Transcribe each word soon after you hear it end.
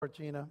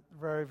Gina.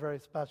 Very, very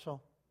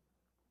special.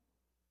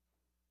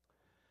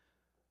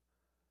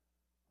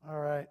 All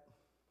right.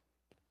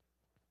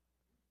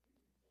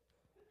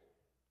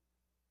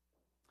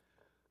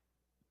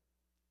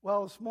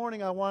 Well, this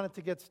morning I wanted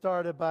to get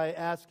started by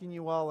asking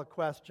you all a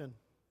question.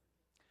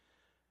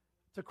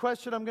 It's a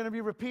question I'm going to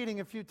be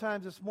repeating a few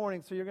times this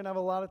morning, so you're going to have a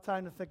lot of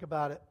time to think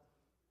about it.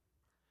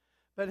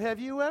 But have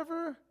you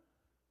ever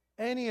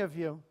been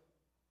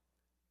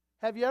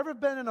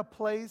in a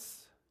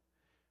place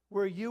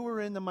where you were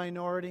in the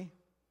minority?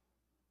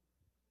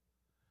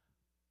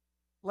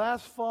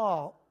 Last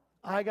fall,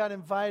 I got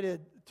invited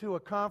to a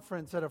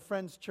conference at a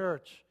friend's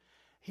church.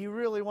 He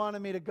really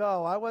wanted me to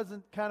go. I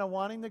wasn't kind of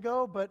wanting to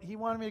go, but he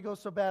wanted me to go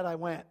so bad I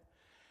went.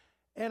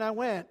 And I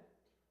went.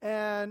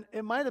 And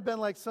it might have been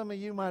like some of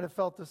you might have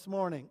felt this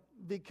morning,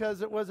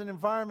 because it was an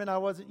environment I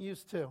wasn't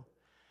used to.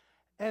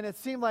 And it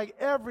seemed like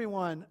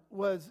everyone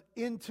was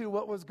into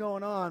what was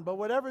going on, but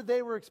whatever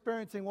they were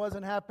experiencing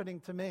wasn't happening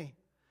to me.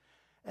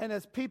 And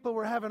as people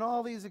were having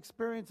all these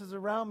experiences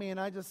around me, and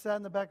I just sat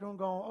in the back room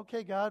going,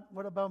 okay, God,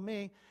 what about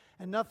me?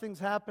 And nothing's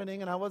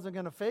happening, and I wasn't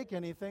going to fake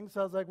anything, so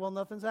I was like, well,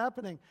 nothing's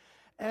happening.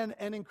 And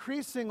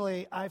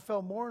increasingly, I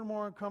felt more and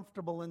more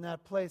uncomfortable in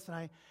that place,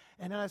 and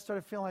then I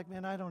started feeling like,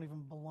 man, I don't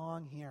even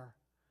belong here.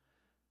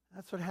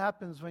 That's what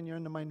happens when you're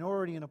in the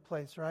minority in a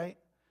place, right?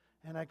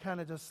 And I kind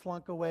of just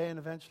slunk away, and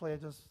eventually I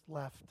just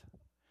left.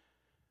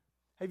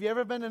 Have you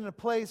ever been in a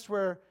place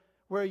where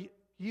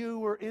you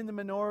were in the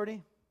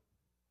minority?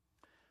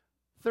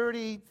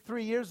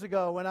 33 years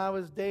ago, when I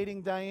was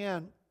dating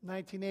Diane,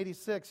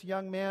 1986,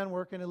 young man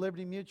working at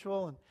Liberty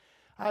Mutual, and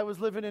I was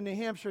living in New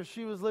Hampshire.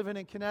 She was living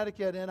in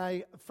Connecticut,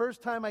 and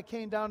first time I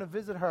came down to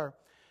visit her,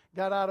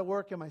 got out of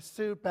work in my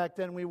suit. Back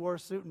then we wore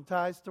suit and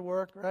ties to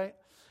work, right?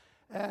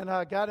 And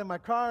I got in my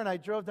car and I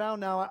drove down.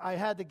 Now I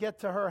had to get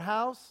to her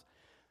house.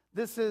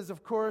 This is,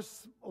 of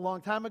course, a long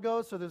time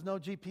ago, so there's no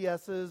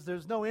GPSs,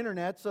 there's no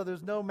internet, so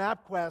there's no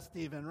MapQuest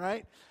even,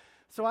 right?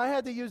 So I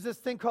had to use this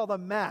thing called a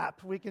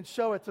map. We can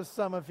show it to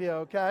some of you,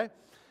 okay?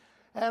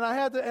 And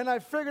I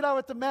figured out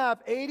with the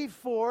map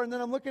 84, and then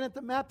I'm looking at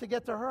the map to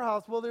get to her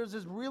house. Well, there's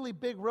this really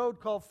big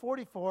road called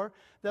 44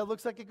 that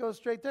looks like it goes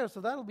straight there,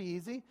 so that'll be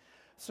easy.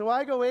 So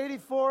I go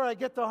 84, I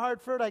get to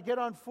Hartford, I get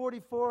on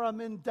 44, I'm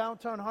in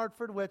downtown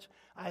Hartford, which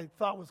I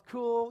thought was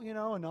cool,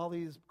 and all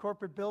these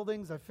corporate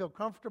buildings, I feel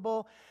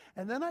comfortable.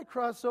 And then I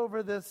cross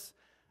over this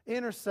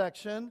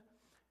intersection,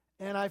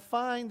 and I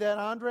find that,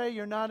 Andre,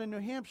 you're not in New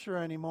Hampshire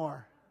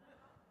anymore.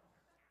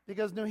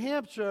 Because New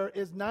Hampshire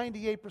is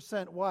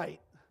 98%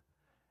 white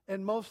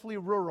and mostly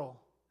rural.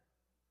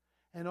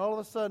 And all of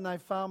a sudden, I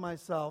found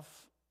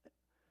myself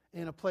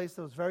in a place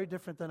that was very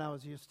different than I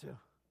was used to.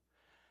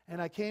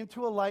 And I came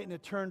to a light, and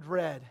it turned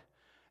red.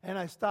 And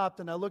I stopped,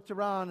 and I looked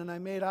around, and I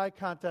made eye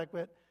contact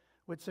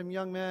with some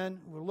young men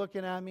who were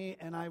looking at me,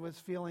 and I was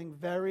feeling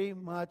very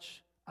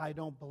much, I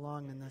don't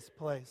belong in this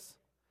place.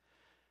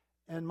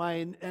 And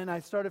I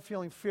started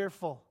feeling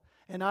fearful.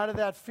 And out of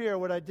that fear,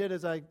 what I did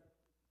is I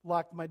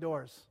locked my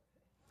doors.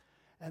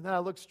 And then I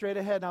looked straight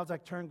ahead, and I was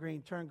like, turn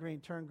green, turn green,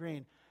 turn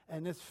green.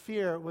 And this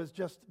fear was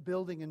just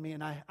building in me,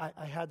 and I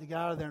had to get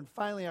out of there. And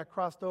finally, I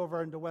crossed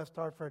over into West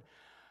Hartford,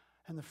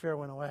 and the fear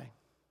went away.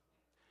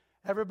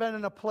 Ever been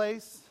in a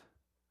place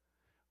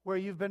where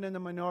you've been in the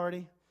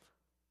minority?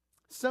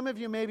 Some of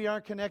you maybe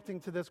aren't connecting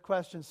to this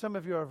question. Some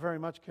of you are very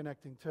much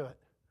connecting to it.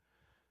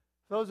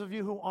 Those of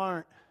you who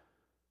aren't,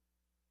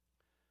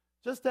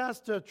 just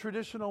ask a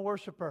traditional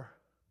worshiper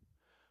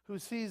who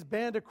sees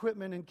band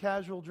equipment and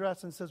casual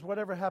dress and says,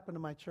 whatever happened to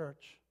my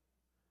church?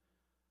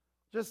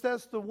 Just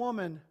ask the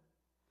woman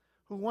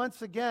who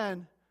once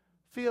again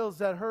feels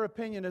that her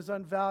opinion is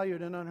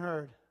unvalued and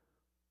unheard.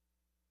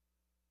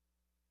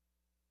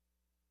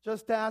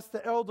 Just ask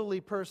the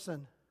elderly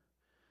person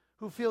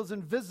who feels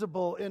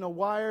invisible in a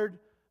wired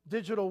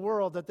digital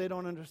world that they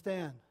don't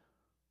understand.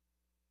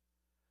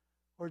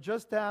 Or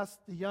just ask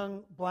the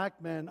young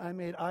black men I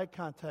made eye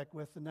contact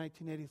with in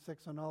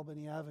 1986 on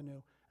Albany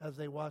Avenue as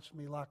they watched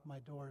me lock my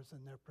doors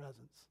in their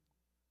presence.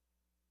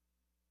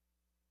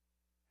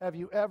 Have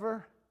you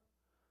ever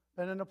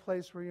been in a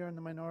place where you're in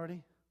the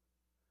minority?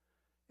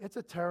 It's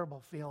a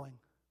terrible feeling.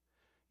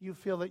 You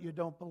feel that you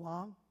don't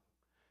belong.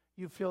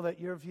 You feel that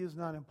your view is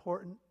not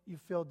important. You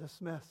feel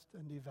dismissed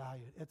and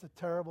devalued. It's a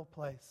terrible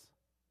place.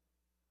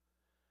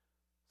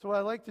 So what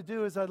I'd like to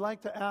do is I'd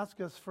like to ask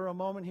us for a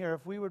moment here,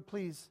 if we would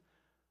please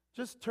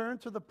just turn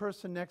to the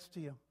person next to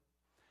you.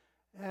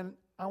 And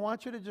I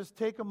want you to just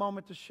take a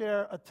moment to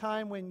share a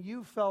time when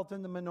you felt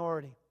in the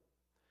minority,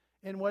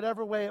 in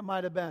whatever way it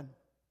might have been.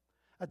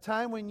 A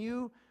time when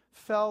you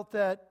felt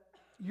that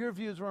your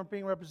views weren't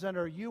being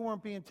represented or you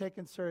weren't being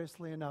taken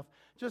seriously enough.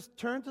 Just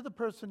turn to the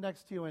person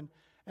next to you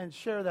and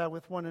share that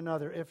with one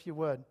another, if you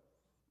would.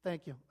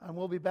 Thank you. And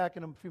we'll be back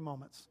in a few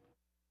moments.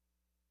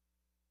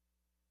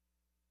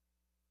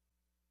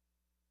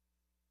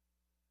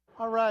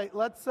 All right,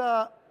 let's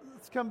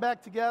come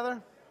back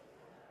together.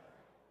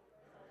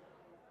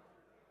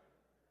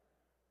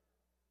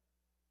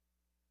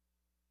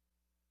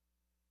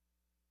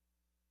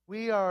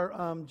 We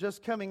are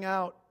just coming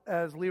out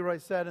as Leroy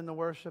said in the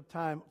worship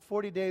time,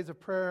 40 days of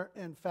prayer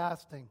and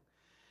fasting.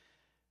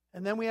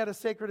 And then we had a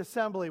sacred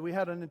assembly. We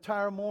had an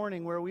entire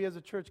morning where we as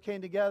a church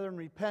came together and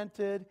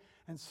repented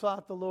and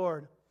sought the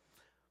Lord.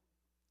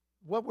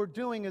 What we're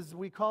doing is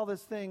we call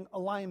this thing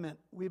alignment.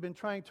 We've been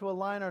trying to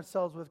align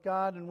ourselves with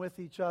God and with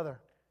each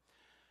other.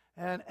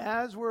 And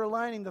as we're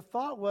aligning, the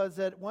thought was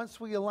that once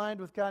we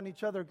aligned with God and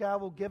each other, God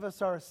will give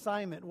us our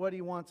assignment, what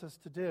He wants us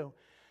to do.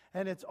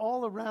 And it's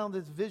all around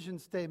this vision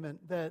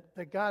statement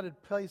that God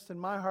had placed in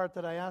my heart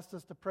that I asked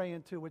us to pray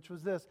into, which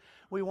was this.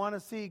 We want to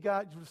see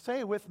God, say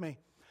it with me.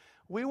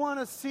 We want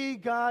to see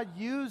God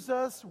use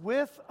us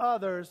with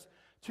others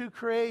to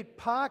create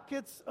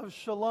pockets of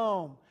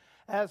shalom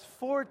as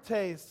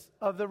foretastes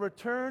of the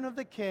return of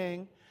the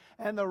King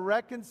and the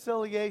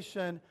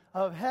reconciliation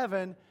of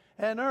heaven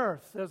and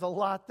earth. There's a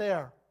lot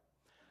there.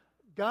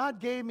 God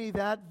gave me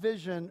that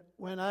vision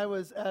when I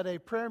was at a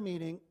prayer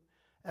meeting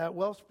at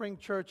Wellspring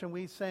Church and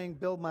we sang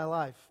Build My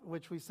Life,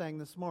 which we sang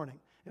this morning.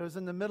 It was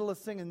in the middle of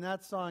singing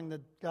that song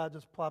that God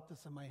just plopped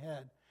this in my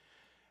head.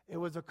 It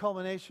was a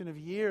culmination of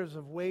years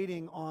of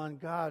waiting on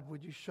God,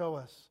 would you show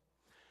us?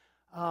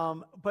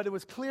 But it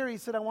was clear, He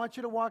said, I want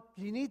you to walk,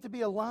 you need to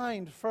be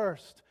aligned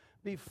first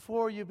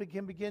before you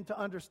begin to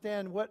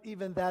understand what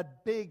even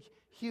that big,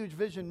 huge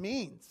vision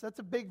means. That's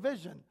a big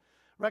vision.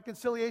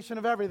 Reconciliation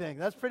of everything,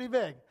 that's pretty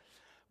big.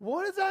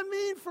 What does that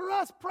mean for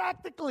us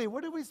practically?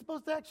 What are we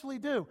supposed to actually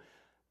do?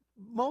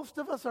 Most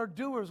of us are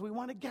doers. We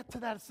want to get to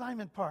that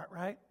assignment part,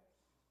 right?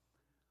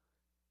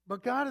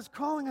 But God is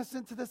calling us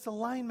into this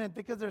alignment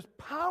because there's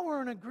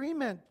power in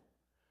agreement.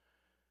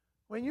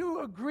 When you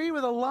agree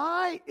with a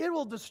lie, it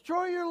will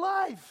destroy your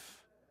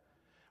life.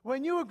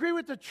 When you agree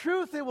with the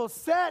truth, it will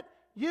set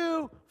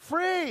you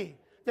free.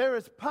 There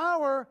is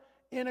power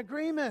in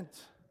agreement.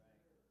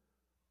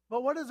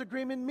 But what does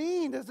agreement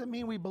mean? Does it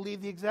mean we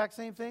believe the exact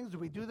same things? Do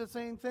we do the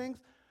same things?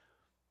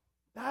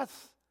 That's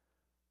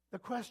the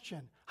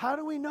question. How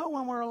do we know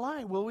when we're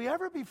aligned? Will we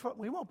ever be?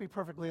 We won't be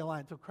perfectly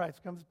aligned until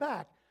Christ comes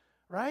back,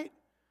 right?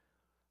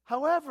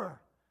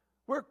 However,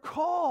 we're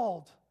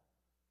called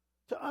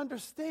to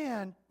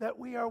understand that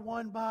we are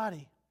one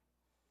body.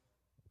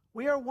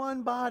 We are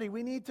one body.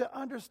 We need to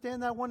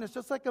understand that oneness.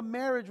 Just like a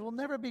marriage will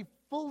never be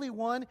fully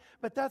one,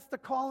 but that's the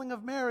calling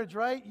of marriage,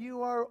 right?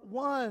 You are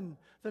one.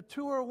 The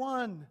two are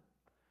one.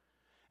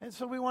 And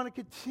so we want to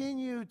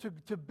continue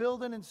to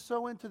build in and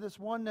sow into this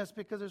oneness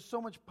because there's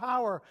so much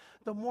power.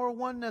 The more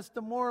oneness,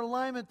 the more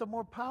alignment, the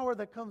more power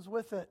that comes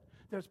with it.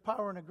 There's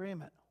power in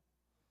agreement.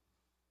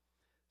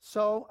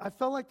 So I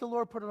felt like the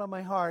Lord put it on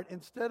my heart.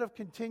 Instead of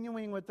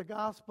continuing with the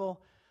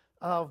Gospel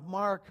of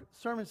Mark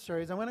sermon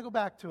series, I'm going to go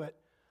back to it.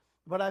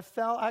 But I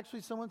felt,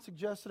 actually someone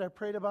suggested, I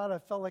prayed about it, I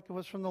felt like it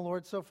was from the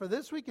Lord. So for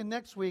this week and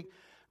next week,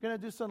 I'm going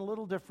to do something a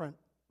little different.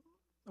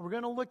 We're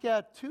going to look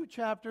at 2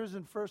 chapters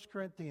in 1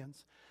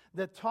 Corinthians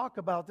that talk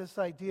about this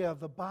idea of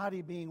the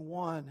body being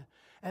one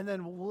and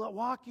then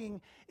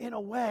walking in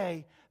a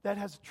way that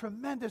has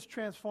tremendous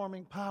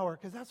transforming power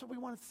because that's what we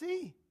want to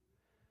see.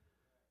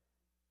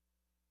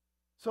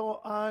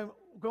 So I'm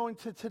going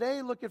to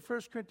today look at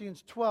 1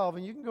 Corinthians 12,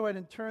 and you can go ahead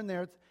and turn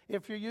there.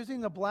 If you're using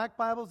the black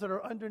Bibles that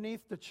are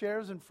underneath the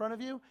chairs in front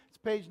of you, it's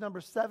page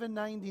number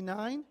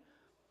 799.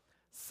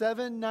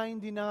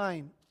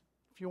 799,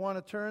 if you want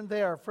to turn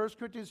there. 1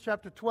 Corinthians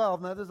chapter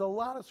 12. Now, there's a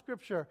lot of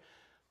scripture.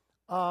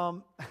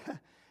 I'm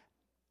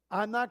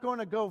not going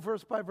to go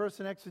verse by verse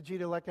and exegete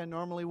it like I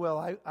normally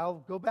will.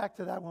 I'll go back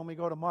to that when we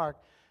go to Mark.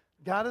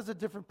 God has a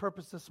different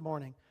purpose this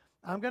morning.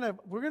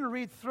 We're going to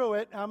read through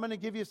it. I'm going to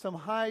give you some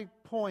high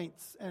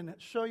points and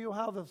show you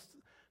how the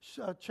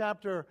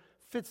chapter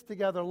fits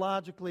together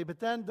logically. But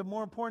then the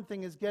more important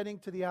thing is getting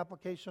to the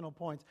applicational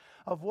points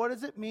of what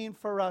does it mean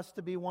for us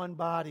to be one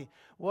body?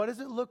 What does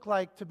it look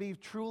like to be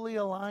truly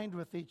aligned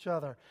with each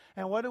other?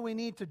 And what do we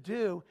need to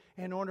do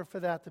in order for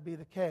that to be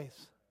the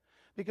case?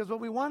 Because what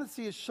we want to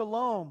see is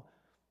shalom.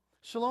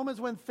 Shalom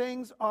is when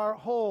things are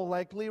whole,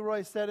 like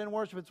Leroy said in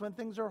worship. It's when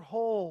things are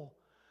whole.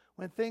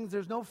 When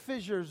there's no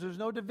fissures, there's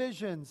no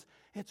divisions.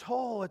 It's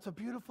whole. It's a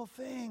beautiful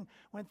thing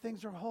when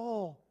things are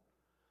whole.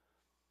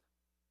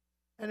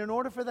 And in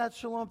order for that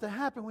shalom to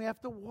happen, we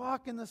have to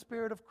walk in the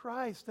Spirit of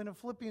Christ. And in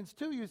Philippians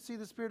 2, you see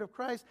the Spirit of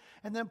Christ.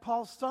 And then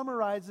Paul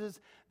summarizes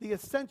the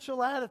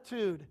essential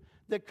attitude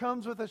that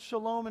comes with a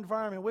shalom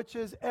environment, which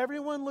is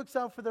everyone looks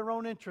out for their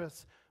own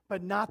interests,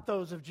 but not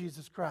those of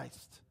Jesus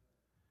Christ.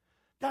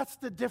 That's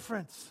the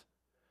difference.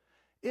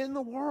 In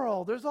the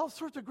world, there's all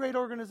sorts of great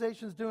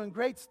organizations doing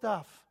great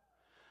stuff.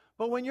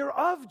 But when you're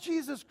of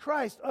Jesus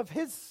Christ, of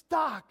His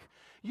stock,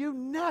 you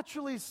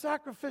naturally,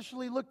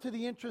 sacrificially look to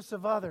the interests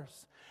of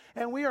others.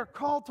 And we are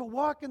called to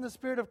walk in the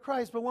Spirit of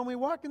Christ. But when we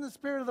walk in the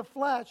spirit of the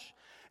flesh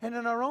and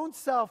in our own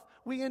self,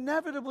 we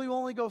inevitably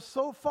only go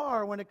so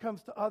far when it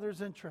comes to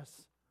others'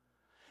 interests.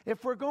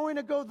 If we're going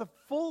to go the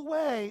full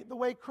way, the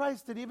way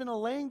Christ did, even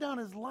laying down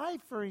His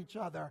life for each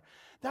other,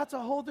 that's a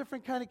whole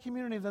different kind of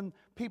community than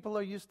people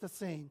are used to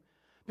seeing.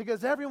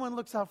 Because everyone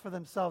looks out for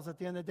themselves at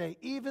the end of the day,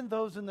 even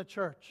those in the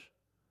church.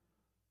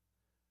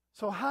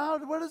 So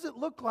what does it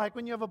look like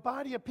when you have a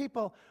body of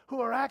people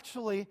who are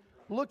actually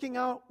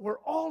we're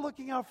all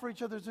looking out for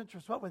each other's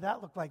interests. What would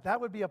that look like? That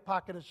would be a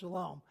pocket of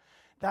shalom.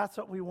 That's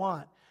what we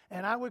want.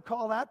 And I would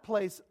call that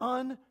place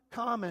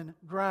uncommon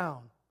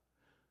ground.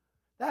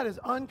 That is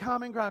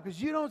uncommon ground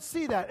because you don't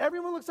see that.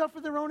 Everyone looks out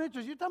for their own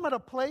interests. You're talking about a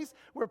place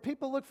where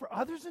people look for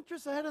others'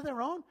 interests ahead of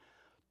their own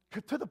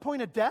to the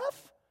point of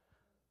death?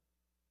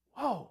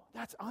 Whoa,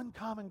 that's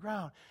uncommon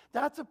ground.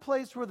 That's a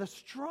place where the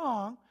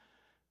strong,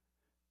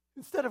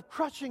 instead of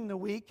crushing the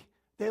weak,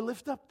 they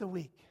lift up the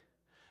weak.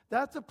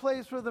 That's a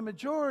place where the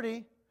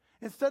majority,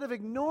 instead of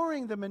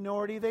ignoring the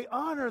minority, they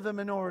honor the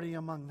minority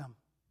among them.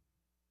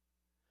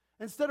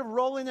 Instead of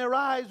rolling their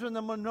eyes when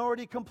the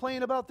minority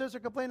complain about this or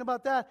complain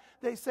about that,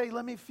 they say,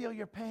 let me feel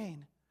your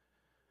pain.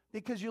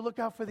 Because you look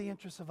out for the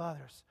interests of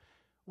others.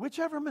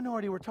 Whichever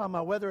minority we're talking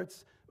about, whether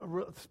it's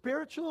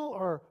spiritual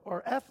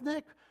or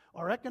ethnic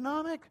or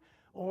economic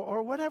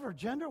or whatever,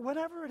 gender,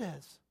 whatever it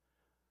is.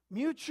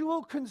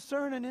 Mutual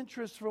concern and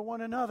interest for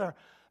one another.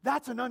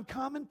 That's an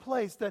uncommon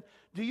place.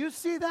 Do you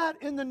see that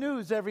in the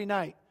news every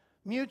night?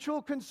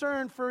 Mutual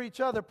concern for each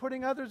other,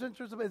 putting others'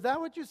 interests. Is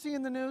that what you see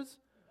in the news?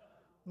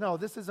 No,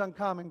 this is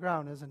uncommon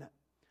ground, isn't it?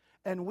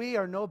 And we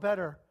are no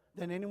better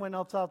than anyone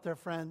else out there,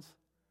 friends.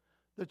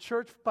 The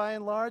church, by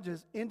and large,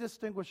 is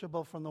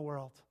indistinguishable from the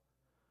world.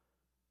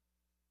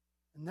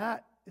 And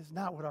that is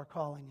not what our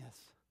calling is.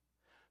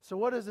 So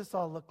what does this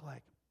all look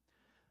like?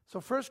 So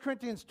 1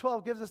 Corinthians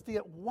 12 gives us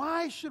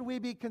why should we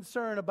be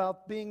concerned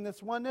about being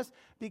this oneness?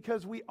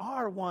 Because we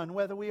are one,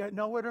 whether we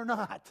know it or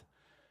not.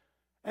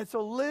 And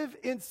so live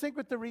in sync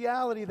with the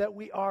reality that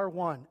we are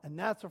one. And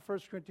that's what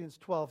 1 Corinthians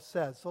 12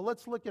 says. So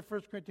let's look at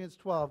 1 Corinthians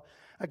 12.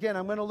 Again,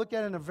 I'm going to look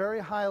at it in a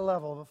very high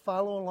level, but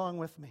follow along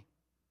with me.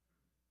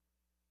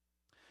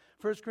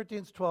 1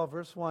 Corinthians 12,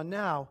 verse 1.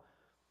 Now,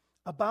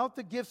 about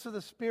the gifts of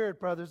the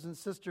Spirit, brothers and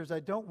sisters, I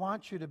don't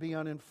want you to be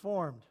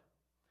uninformed.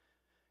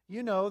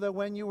 You know that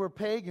when you were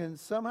pagans,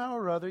 somehow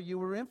or other you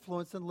were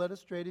influenced and led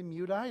astray to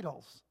mute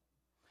idols.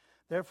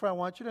 Therefore, I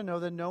want you to know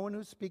that no one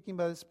who's speaking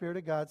by the Spirit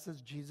of God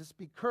says, Jesus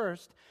be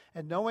cursed,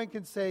 and no one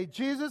can say,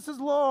 Jesus is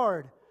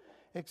Lord,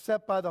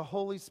 except by the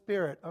Holy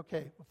Spirit.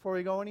 Okay, before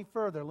we go any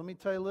further, let me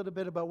tell you a little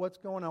bit about what's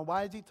going on.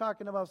 Why is he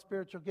talking about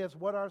spiritual gifts?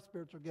 What are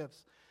spiritual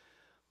gifts?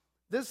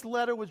 This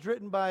letter was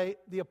written by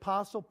the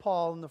Apostle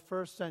Paul in the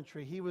first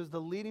century. He was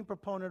the leading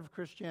proponent of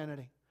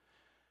Christianity.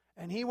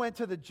 And he went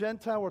to the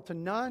Gentile or to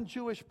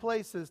non-Jewish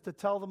places to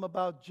tell them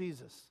about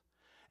Jesus.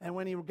 And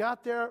when he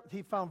got there,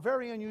 he found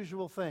very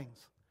unusual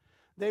things.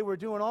 They were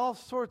doing all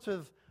sorts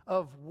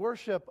of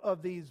worship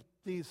of these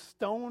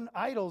stone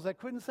idols that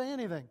couldn't say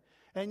anything.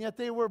 And yet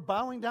they were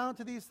bowing down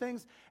to these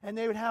things, and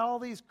they would have all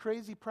these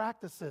crazy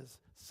practices,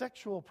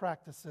 sexual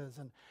practices.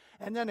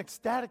 And then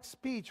ecstatic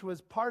speech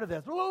was part of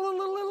this.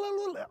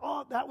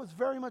 Oh, that was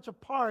very much a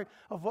part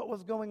of what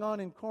was going on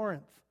in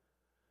Corinth.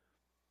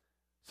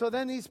 So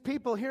then these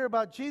people hear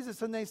about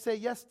Jesus, and they say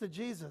yes to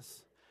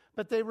Jesus.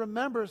 But they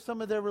remember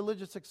some of their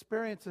religious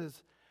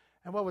experiences.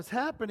 And what was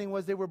happening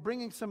was they were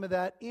bringing some of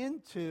that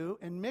into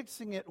and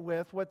mixing it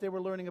with what they were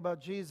learning about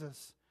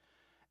Jesus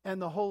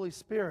and the Holy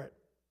Spirit.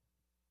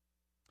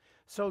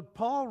 So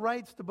Paul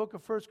writes the book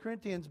of 1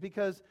 Corinthians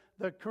because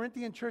the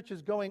Corinthian church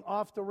is going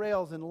off the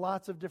rails in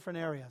lots of different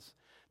areas.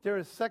 There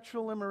is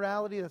sexual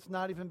immorality that's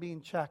not even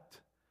being checked.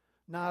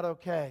 Not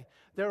okay.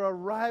 There are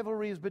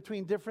rivalries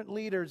between different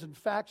leaders and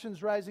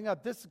factions rising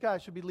up. This guy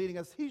should be leading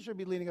us. He should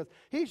be leading us.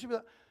 He should be...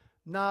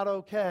 Not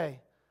okay.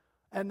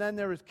 And then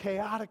there is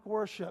chaotic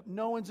worship.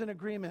 No one's in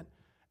agreement.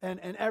 And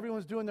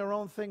everyone's doing their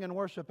own thing in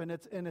worship. And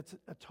it's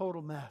a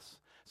total mess.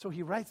 So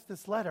he writes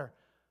this letter.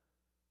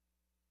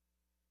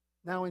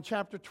 Now in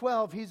chapter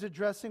 12, he's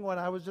addressing what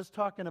I was just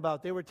talking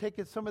about. They were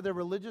taking some of their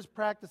religious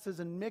practices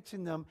and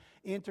mixing them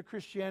into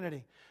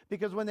Christianity.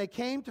 Because when they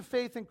came to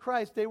faith in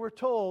Christ, they were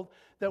told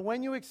that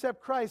when you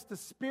accept Christ, the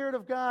Spirit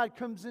of God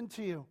comes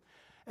into you.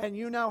 And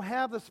you now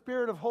have the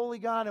Spirit of Holy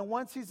God. And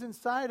once he's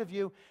inside of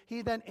you,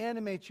 he then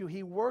animates you.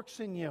 He works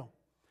in you.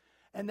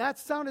 And that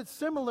sounded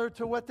similar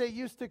to what they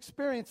used to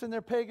experience in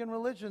their pagan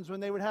religions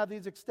when they would have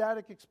these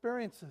ecstatic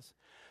experiences.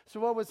 So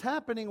what was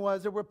happening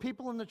was there were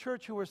people in the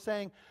church who were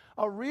saying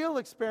a real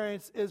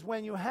experience is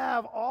when you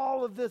have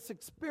all of this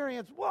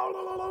experience, and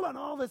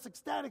all this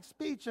ecstatic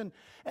speech, and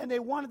they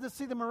wanted to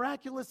see the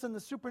miraculous and the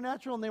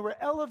supernatural, and they were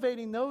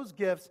elevating those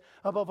gifts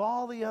above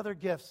all the other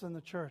gifts in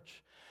the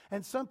church.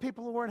 And some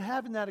people who weren't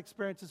having that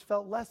experiences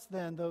felt less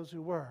than those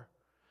who were.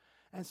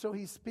 And so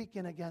he's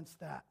speaking against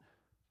that.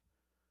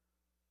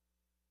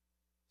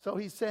 So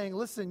he's saying,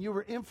 listen, you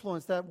were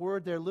influenced. That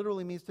word there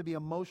literally means to be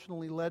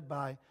emotionally led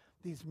by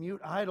these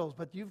mute idols.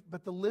 But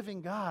the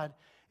living God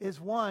is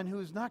one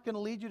who's not going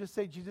to lead you to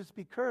say, Jesus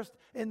be cursed.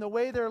 In the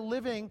way they're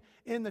living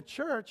in the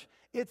church,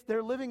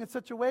 they're living in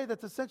such a way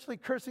that's essentially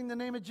cursing the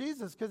name of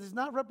Jesus because he's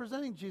not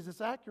representing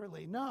Jesus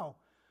accurately. No.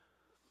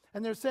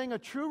 And they're saying a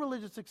true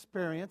religious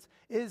experience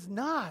is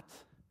not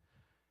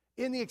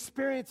in the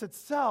experience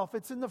itself.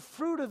 It's in the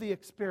fruit of the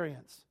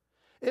experience.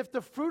 If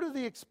the fruit of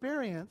the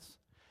experience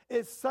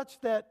is such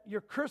that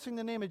you're cursing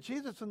the name of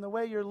Jesus in the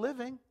way you're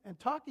living and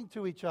talking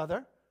to each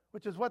other,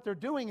 which is what they're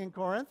doing in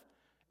Corinth,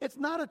 it's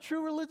not a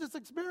true religious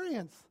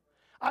experience.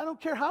 I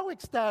don't care how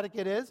ecstatic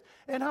it is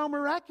and how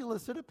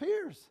miraculous it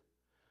appears.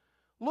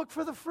 Look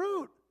for the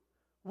fruit.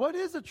 What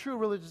is a true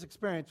religious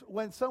experience?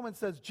 When someone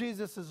says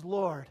Jesus is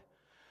Lord,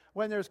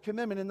 when there's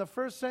commitment. In the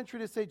first century,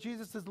 to say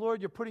Jesus is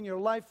Lord, you're putting your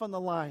life on the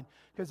line,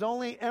 because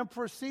only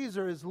Emperor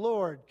Caesar is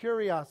Lord,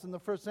 Kyrios, in the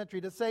first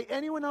century. To say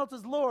anyone else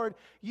is Lord,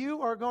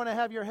 you are going to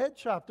have your head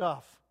chopped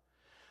off.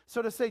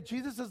 So to say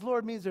Jesus is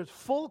Lord means there's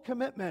full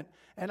commitment,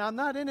 and I'm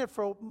not in it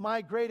for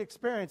my great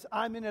experience.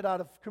 I'm in it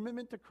out of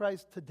commitment to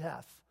Christ to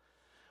death.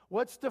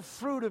 What's the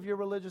fruit of your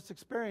religious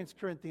experience,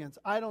 Corinthians?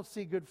 I don't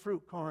see good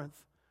fruit, Corinth.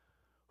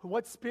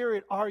 What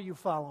spirit are you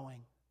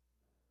following?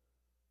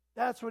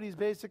 That's what he's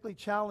basically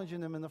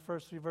challenging them in the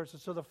first 3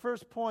 verses. So the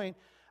first point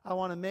I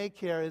want to make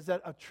here is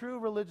that a true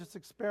religious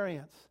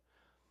experience,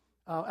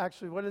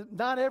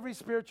 not every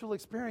spiritual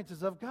experience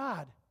is of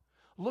God.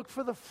 Look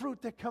for the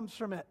fruit that comes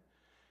from it.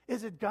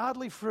 Is it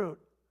godly fruit?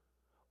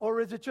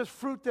 Or is it just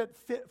fruit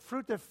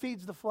that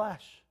feeds the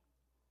flesh?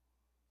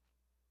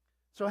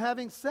 So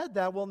having said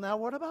that, well, now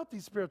what about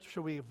these spiritual?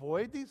 Should we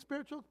avoid these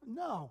spiritual?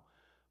 No.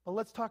 But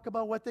let's talk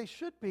about what they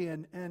should be,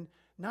 and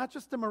not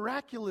just the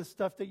miraculous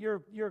stuff that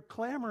you're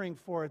clamoring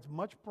for. It's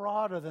much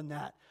broader than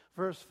that.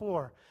 Verse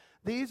 4.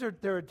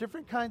 There are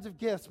different kinds of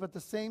gifts, but the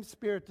same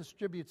Spirit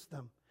distributes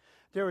them.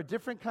 There are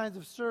different kinds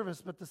of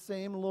service, but the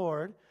same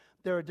Lord.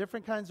 There are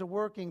different kinds of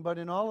working, but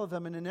in all of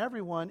them and in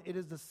everyone, it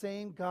is the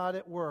same God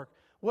at work.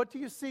 What do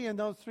you see in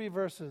those 3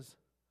 verses?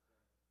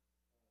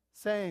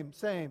 Same,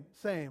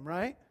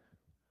 right?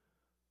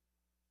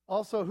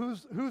 Also,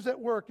 who's at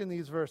work in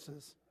these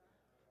verses?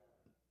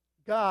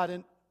 God.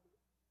 And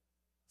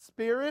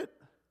Spirit,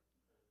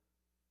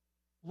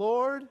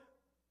 Lord,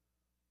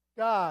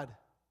 God,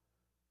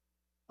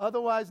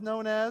 otherwise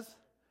known as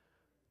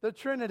the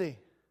Trinity.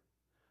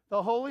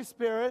 The Holy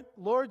Spirit,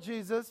 Lord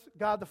Jesus,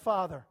 God the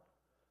Father.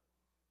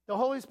 The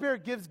Holy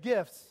Spirit gives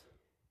gifts.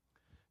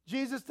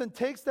 Jesus then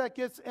takes that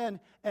gift and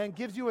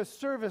gives you a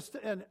service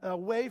and a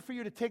way for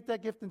you to take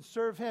that gift and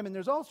serve Him. And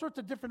there's all sorts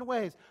of different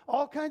ways,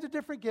 all kinds of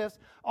different gifts,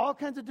 all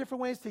kinds of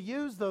different ways to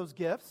use those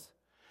gifts.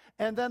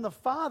 And then the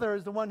Father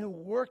is the one who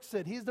works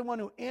it. He's the one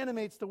who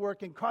animates the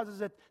work and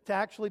causes it to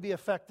actually be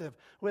effective.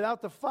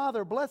 Without the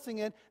Father blessing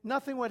it,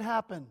 nothing would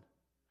happen.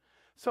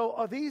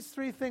 So these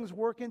 3 things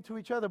work into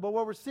each other. But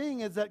what we're seeing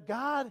is that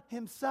God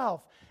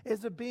Himself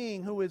is a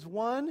being who is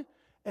one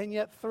and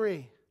yet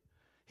 3.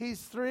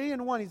 He's 3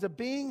 in 1. He's a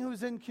being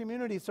who's in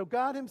community. So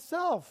God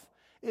Himself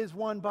is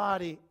one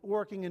body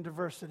working in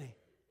diversity.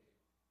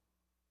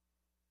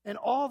 And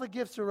all the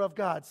gifts are of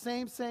God.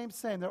 Same.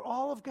 They're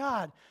all of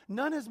God.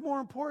 None is more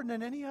important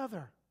than any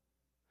other.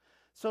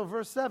 So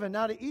verse 7,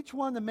 now to each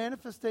one the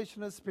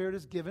manifestation of the Spirit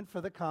is given for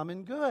the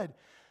common good.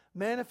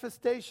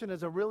 Manifestation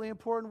is a really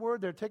important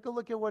word there. Take a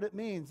look at what it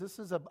means.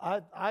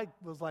 I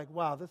was like,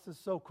 wow, this is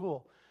so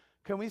cool.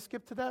 Can we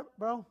skip to that,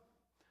 bro?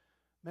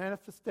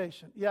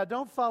 Manifestation. Yeah,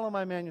 don't follow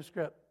my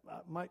manuscript.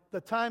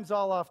 The time's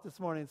all off this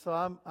morning, so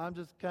I'm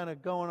just kind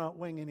of going on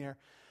winging here.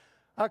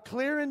 A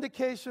clear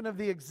indication of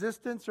the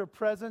existence or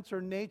presence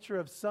or nature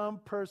of some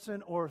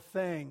person or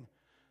thing.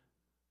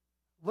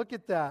 Look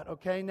at that,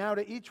 okay? Now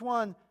to each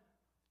one,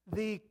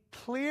 the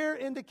clear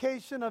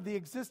indication of the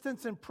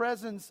existence and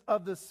presence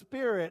of the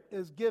Spirit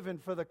is given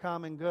for the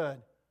common good.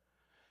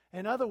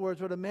 In other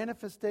words, what a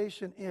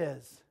manifestation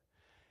is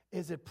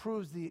it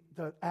proves the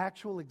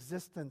actual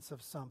existence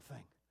of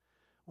something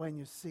when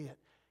you see it.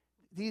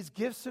 These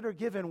gifts that are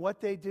given,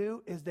 what they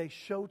do is they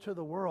show to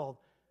the world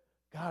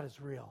God is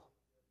real.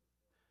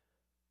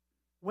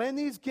 When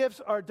these gifts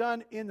are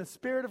done in the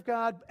Spirit of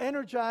God,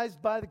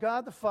 energized by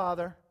God the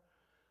Father,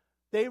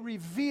 they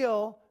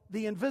reveal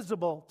the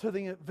invisible to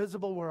the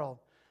visible world.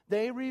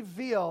 They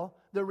reveal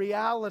the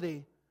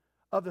reality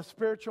of the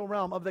spiritual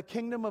realm, of the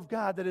kingdom of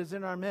God that is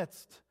in our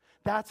midst.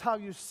 That's how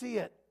you see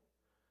it.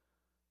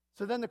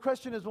 So then the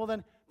question is, well,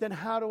 then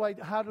how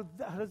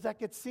does that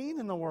get seen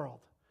in the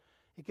world?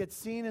 It gets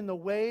seen in the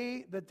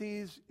way that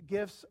these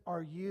gifts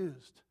are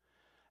used.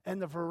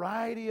 And the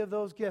variety of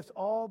those gifts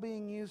all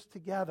being used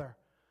together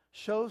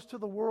shows to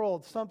the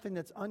world something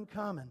that's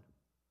uncommon.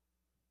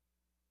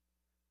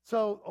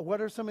 So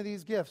what are some of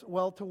these gifts?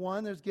 Well, to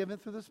one, there's given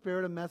through the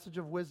Spirit a message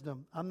of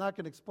wisdom. I'm not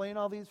going to explain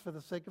all these for the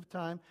sake of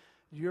time.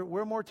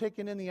 We're more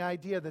taking in the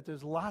idea that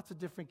there's lots of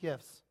different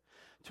gifts.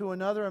 To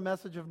another, a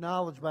message of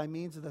knowledge by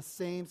means of the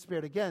same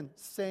Spirit. Again,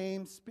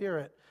 same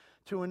Spirit.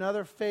 To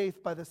another,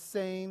 faith by the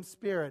same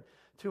Spirit.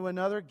 To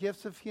another,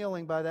 gifts of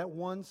healing by that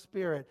one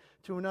Spirit.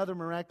 To another,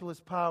 miraculous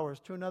powers.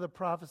 To another,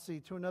 prophecy.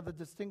 To another,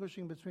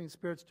 distinguishing between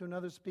spirits. To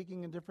another,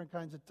 speaking in different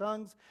kinds of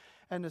tongues.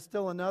 And to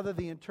still another,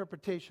 the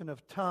interpretation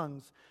of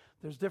tongues.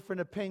 There's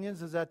different opinions.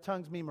 Does that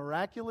tongues mean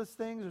miraculous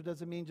things, or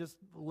does it mean just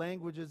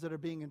languages that are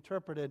being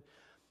interpreted?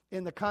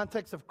 In the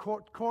context of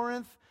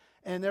Corinth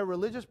and their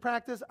religious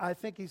practice, I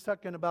think he's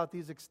talking about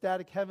these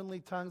ecstatic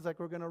heavenly tongues like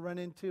we're going to run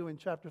into in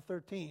chapter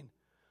 13.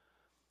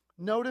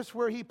 Notice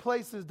where he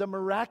places the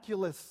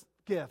miraculous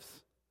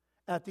gifts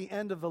at the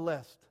end of the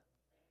list.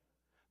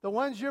 The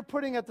ones you're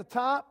putting at the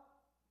top,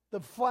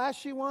 the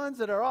flashy ones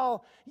that are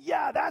all,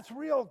 yeah, that's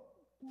real,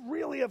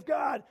 really of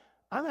God.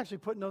 I'm actually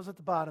putting those at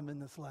the bottom in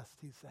this list,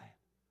 he's saying.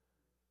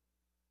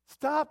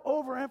 Stop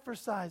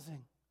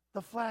overemphasizing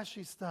the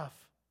flashy stuff.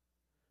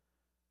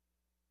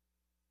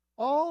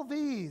 All of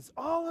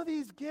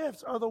these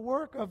gifts are the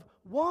work of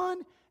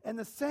one and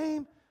the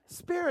same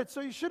Spirit.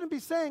 So you shouldn't be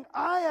saying,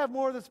 I have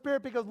more of the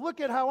Spirit because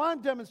look at how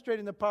I'm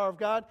demonstrating the power of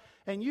God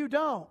and you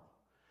don't.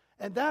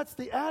 And that's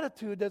the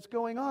attitude that's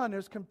going on.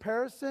 There's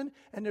comparison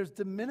and there's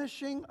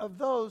diminishing of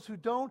those who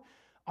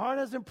aren't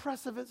as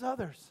impressive as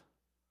others.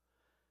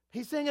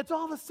 He's saying it's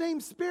all the same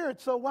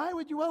Spirit, so why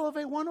would you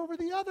elevate one over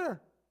the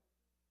other?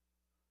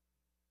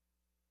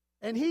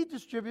 And he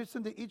distributes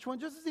them to each one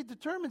just as he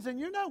determines, and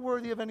you're not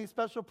worthy of any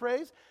special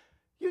praise.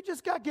 You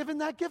just got given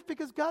that gift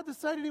because God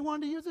decided he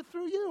wanted to use it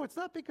through you. It's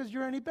not because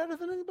you're any better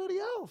than anybody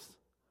else.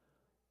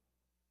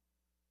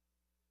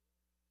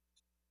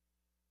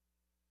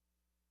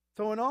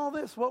 So in all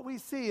this, what we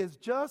see is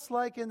just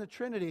like in the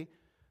Trinity,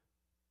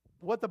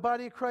 what the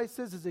body of Christ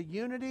is a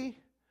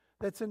unity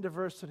that's in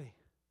diversity.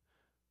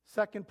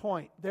 Second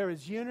point, there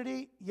is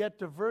unity yet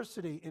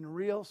diversity in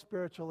real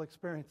spiritual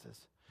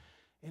experiences.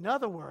 In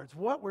other words,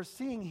 what we're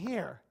seeing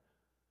here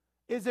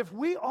is if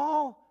we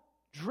all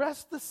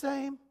dressed the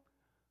same,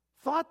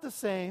 thought the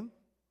same,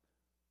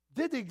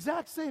 did the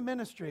exact same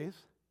ministries,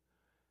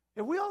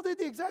 if we all did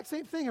the exact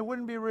same thing, it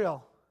wouldn't be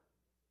real.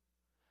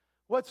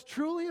 What's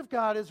truly of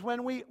God is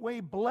when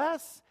we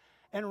bless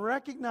and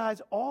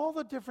recognize all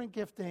the different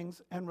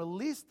giftings and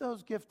release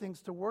those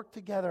giftings to work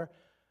together,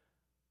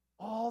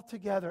 all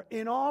together,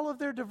 in all of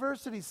their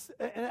diversity,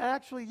 and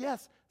actually,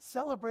 yes,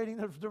 celebrating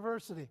their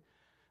diversity.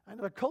 I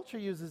know the culture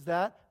uses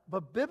that,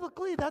 but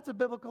biblically, that's a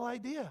biblical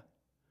idea.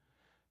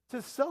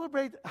 To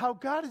celebrate how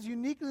God has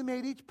uniquely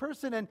made each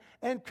person,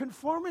 and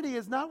conformity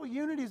is not what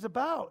unity is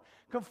about.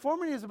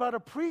 Conformity is about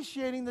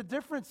appreciating the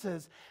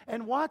differences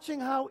and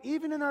watching how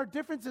even in our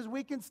differences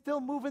we can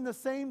still move in the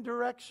same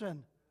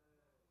direction.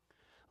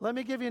 Let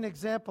me give you an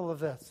example of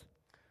this.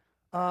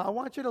 I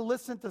want you to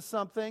listen to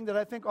something that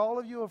I think all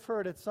of you have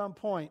heard at some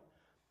point,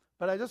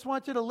 but I just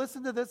want you to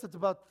listen to this. It's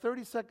about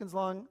 30 seconds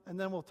long, and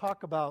then we'll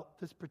talk about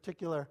this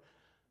particular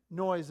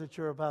noise that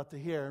you're about to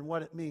hear and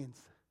what it means.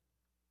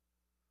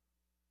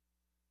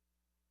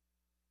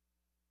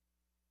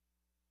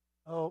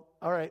 Oh,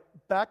 all right.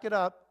 Back it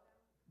up.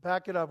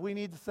 Back it up. We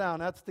need the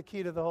sound. That's the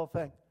key to the whole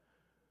thing.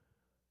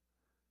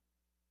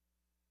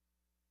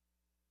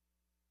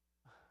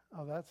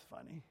 Oh, that's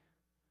funny.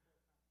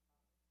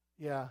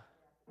 Yeah.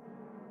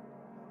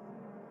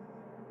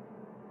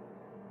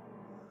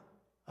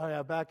 Oh,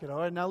 yeah, back it up.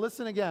 All right, now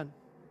listen again.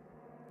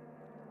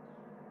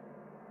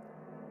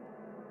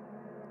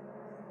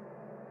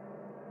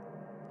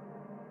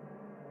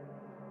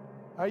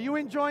 Are you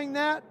enjoying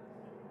that?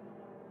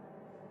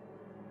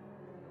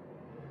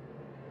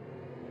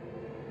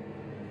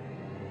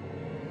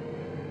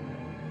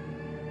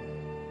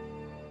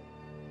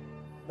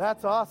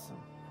 That's awesome.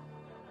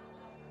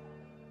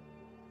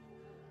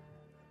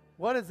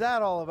 What is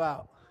that all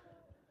about?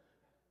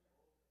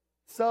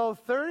 So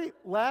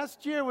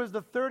last year was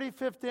the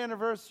 35th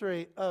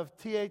anniversary of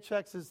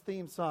THX's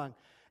theme song.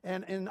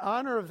 And in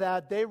honor of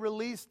that, they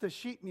released the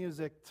sheet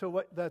music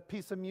to the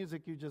piece of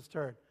music you just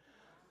heard.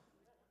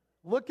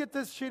 Look at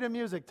this sheet of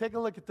music. Take a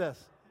look at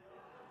this.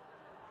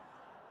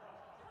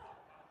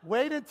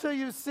 Wait until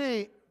you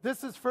see,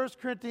 this is 1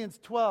 Corinthians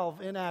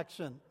 12 in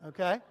action,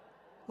 okay?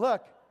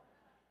 Look.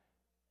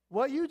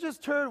 What you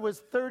just heard was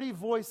 30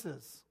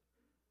 voices.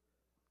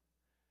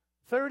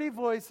 30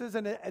 voices,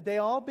 and they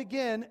all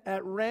begin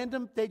at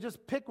random. They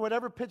just pick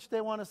whatever pitch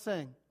they want to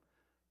sing.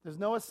 There's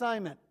no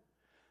assignment.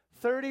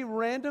 30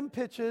 random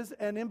pitches,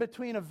 and in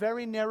between a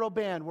very narrow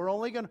band. We're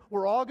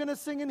all going to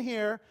sing in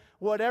here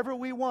whatever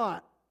we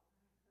want.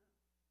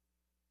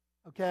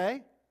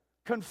 Okay?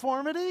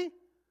 Conformity,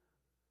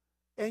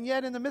 and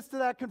yet in the midst of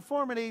that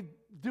conformity,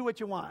 do what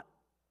you want.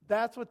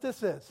 That's what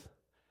this is.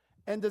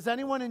 And does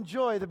anyone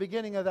enjoy the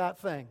beginning of that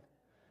thing?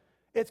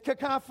 It's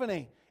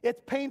cacophony. It's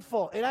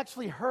painful. It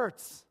actually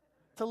hurts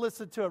to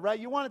listen to it, right?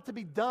 You want it to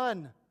be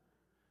done.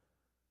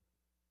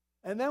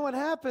 And then what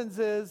happens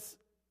is,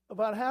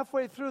 about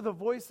halfway through, the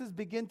voices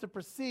begin to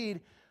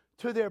proceed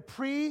to their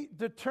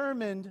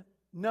predetermined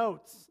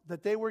notes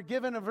that they were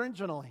given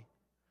originally.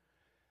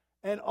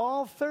 And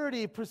all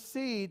 30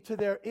 proceed to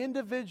their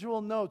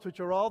individual notes, which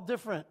are all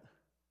different.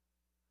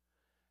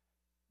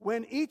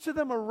 When each of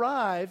them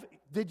arrive,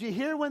 did you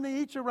hear when they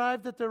each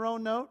arrived at their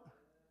own note?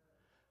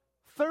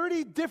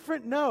 30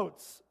 different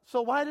notes.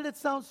 So why did it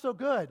sound so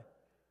good?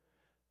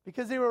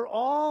 Because they were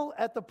all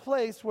at the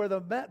place where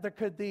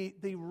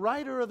the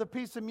writer of the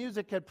piece of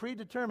music had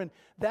predetermined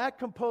that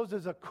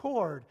composes a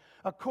chord.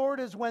 A chord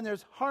is when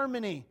there's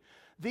harmony.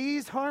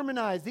 These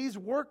harmonize, these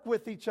work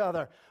with each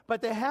other,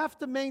 but they have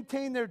to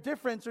maintain their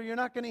difference or you're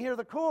not going to hear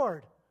the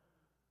chord.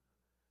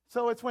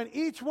 So it's when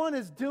each one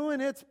is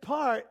doing its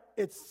part,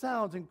 it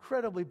sounds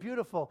incredibly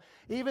beautiful.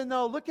 Even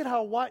though, look at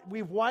how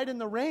we've widened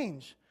the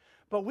range.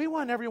 But we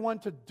want everyone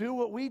to do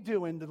what we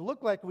do and to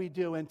look like we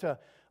do and to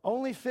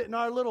only fit in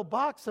our little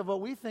box of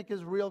what we think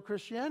is real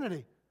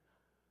Christianity.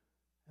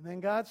 And then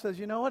God says,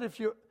 you know what, if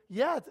you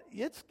Yeah,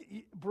 it's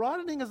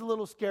broadening is a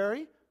little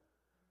scary.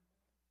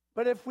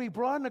 But if we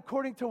broaden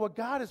according to what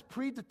God has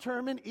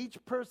predetermined each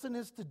person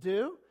is to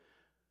do,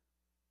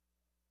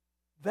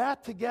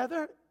 that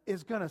together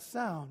is going to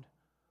sound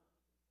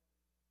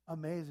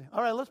amazing.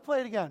 All right, let's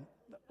play it again.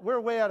 We're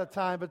way out of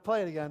time, but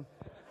play it again.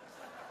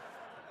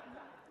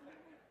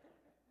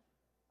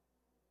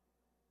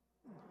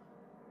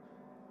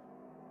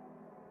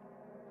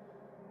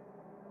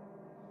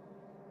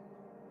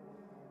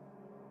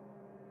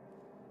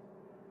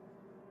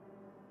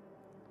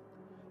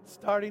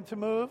 Starting to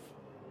move.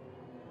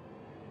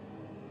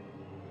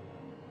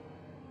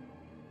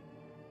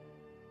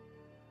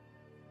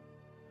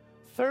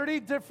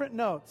 $30 different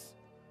notes.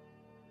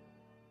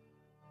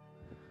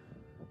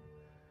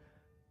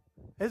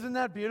 Isn't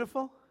that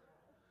beautiful?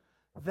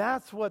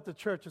 That's what the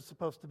church is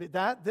supposed to be.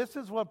 This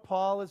is what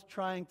Paul is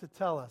trying to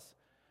tell us.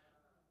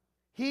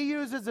 He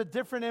uses a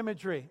different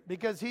imagery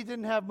because he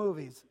didn't have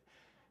movies.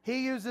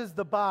 He uses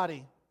the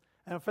body.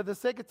 And for the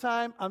sake of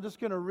time, I'm just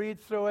going to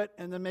read through it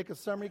and then make a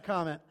summary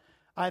comment.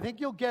 I think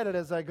you'll get it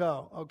as I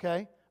go,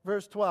 okay?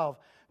 Verse 12.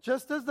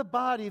 Just as the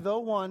body, though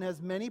one,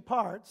 has many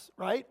parts,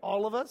 right?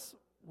 All of us,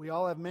 we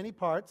all have many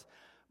parts,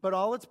 but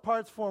all its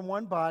parts form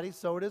one body,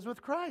 so it is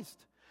with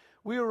Christ.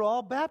 We were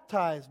all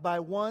baptized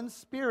by one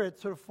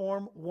Spirit to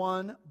form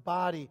one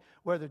body,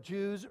 whether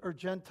Jews or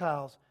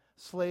Gentiles,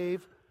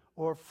 slave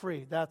or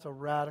free. That's a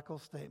radical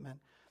statement.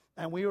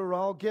 And we were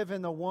all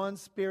given the one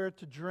Spirit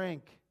to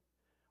drink.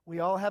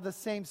 We all have the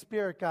same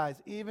Spirit,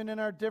 guys, even in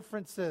our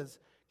differences.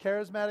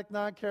 Charismatic,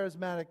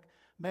 non-charismatic,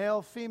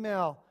 male,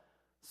 female,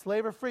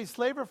 slave or free.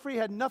 Slave or free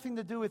had nothing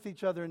to do with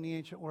each other in the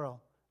ancient world.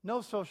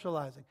 No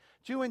socializing.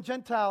 Jew and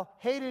Gentile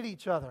hated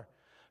each other.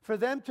 For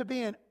them to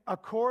be in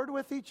accord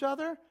with each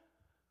other,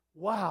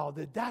 wow,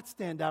 did that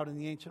stand out in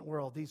the ancient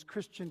world, these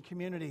Christian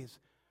communities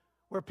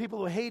where people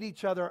who hate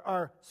each other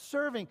are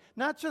serving,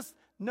 not just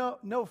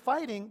no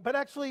fighting, but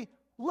actually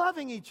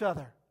loving each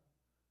other.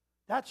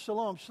 That's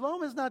shalom.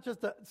 Shalom is not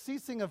just a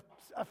ceasing of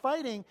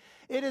fighting.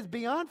 It is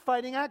beyond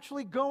fighting,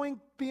 actually going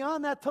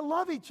beyond that to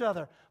love each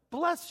other.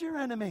 Bless your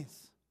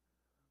enemies.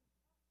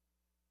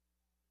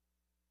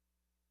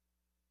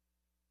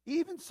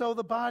 Even so,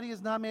 the body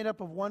is not made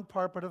up of one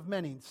part, but of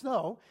many.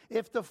 So,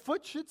 if the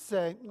foot should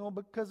say, "No,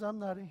 because I'm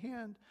not a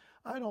hand,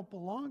 I don't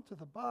belong to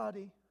the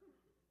body."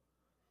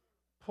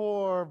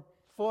 Poor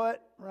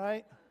foot,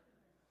 right?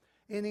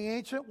 In the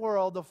ancient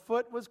world, the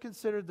foot was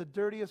considered the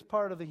dirtiest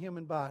part of the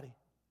human body.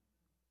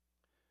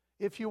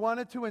 If you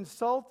wanted to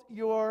insult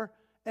your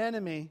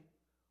enemy,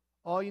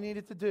 all you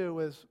needed to do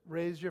was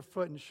raise your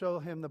foot and show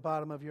him the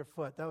bottom of your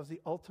foot. That was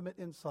the ultimate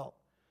insult.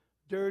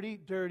 Dirty,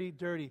 dirty,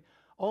 dirty.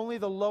 Only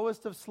the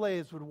lowest of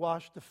slaves would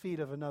wash the feet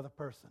of another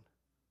person.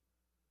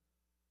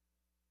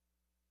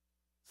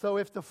 So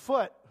if the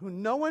foot, who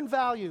no one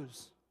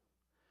values,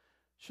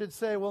 should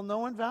say, "Well, no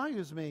one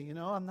values me. You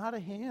know, I'm not a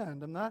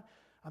hand. I'm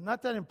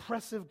not that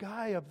impressive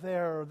guy up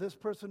there, or this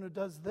person who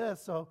does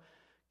this, so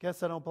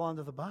guess I don't belong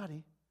to the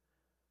body."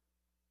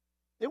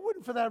 It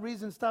wouldn't for that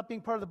reason stop being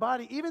part of the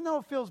body. Even though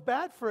it feels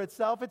bad for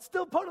itself, it's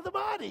still part of the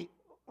body,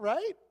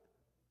 right?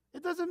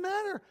 It doesn't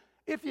matter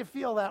if you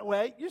feel that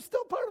way. You're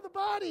still part of the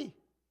body.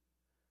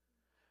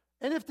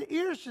 And if the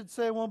ear should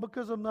say, "Well,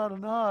 because I'm not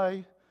an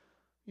eye,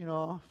 you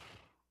know,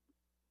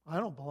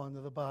 I don't belong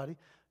to the body,"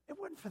 it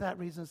wouldn't for that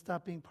reason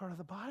stop being part of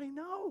the body.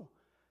 No.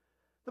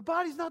 The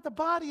body's not the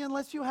body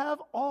unless you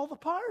have all the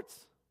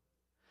parts.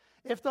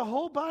 If the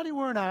whole body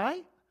were an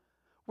eye,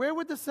 where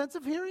would the sense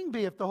of hearing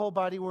be? If the whole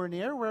body were an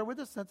ear, where would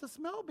the sense of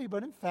smell be?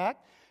 But in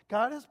fact,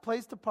 God has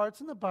placed the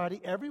parts in the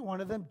body, every one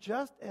of them,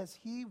 just as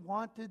He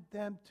wanted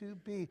them to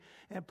be.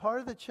 And part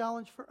of the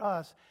challenge for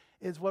us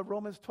is what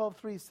Romans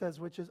 12:3 says,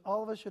 which is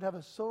all of us should have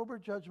a sober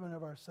judgment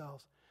of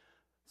ourselves.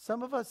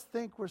 Some of us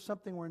think we're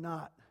something we're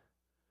not.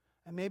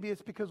 And maybe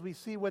it's because we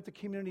see what the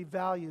community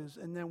values,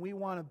 and then we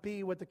want to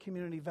be what the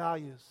community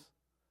values.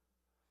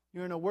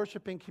 You're in a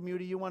worshiping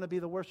community, you want to be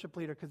the worship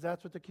leader because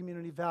that's what the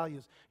community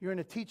values. You're in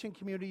a teaching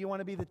community, you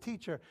want to be the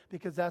teacher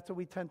because that's what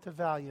we tend to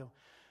value.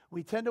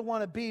 We tend to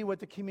want to be what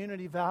the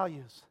community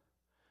values.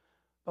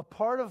 But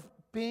part of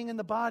being in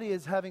the body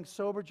is having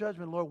sober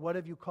judgment. Lord, what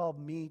have you called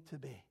me to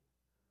be?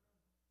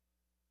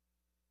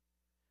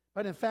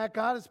 But in fact,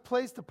 God has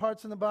placed the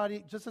parts in the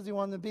body just as He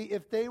wanted them to be.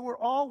 If they were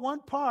all one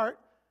part,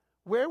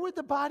 where would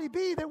the body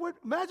be?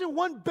 Imagine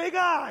one big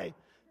eye.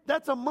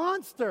 That's a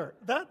monster.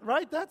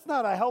 Right? That's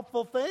not a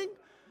helpful thing.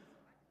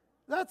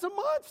 That's a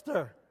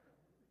monster.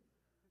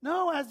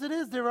 No, as it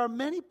is, there are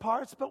many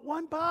parts, but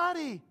one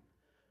body.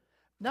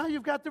 Now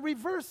you've got the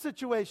reverse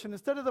situation.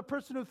 Instead of the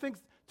person who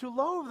thinks too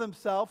low of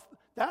themselves,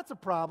 that's a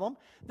problem.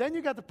 Then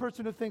you got the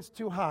person who thinks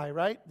too high,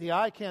 right? The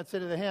eye can't say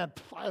to the hand,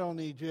 "I don't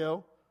need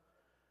you."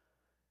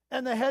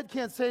 And the head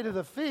can't say to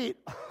the feet,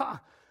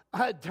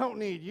 "I don't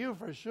need you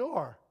for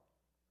sure."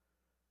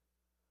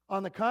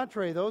 On the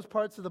contrary, those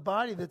parts of the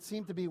body that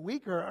seem to be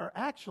weaker are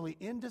actually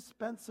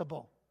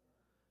indispensable.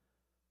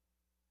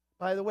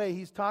 By the way,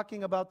 he's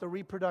talking about the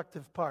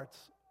reproductive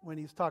parts when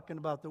he's talking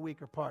about the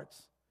weaker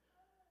parts.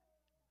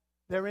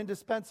 They're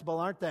indispensable,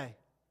 aren't they?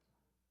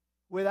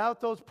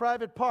 Without those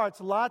private parts,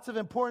 lots of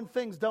important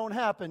things don't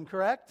happen,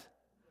 correct?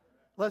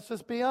 Let's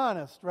just be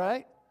honest,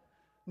 right?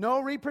 No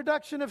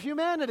reproduction of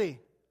humanity,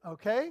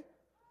 okay?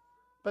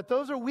 But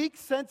those are weak,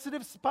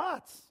 sensitive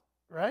spots,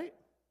 right?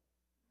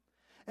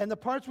 And the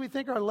parts we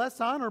think are less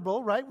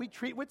honorable, right, we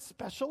treat with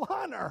special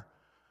honor.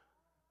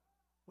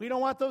 We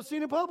don't want those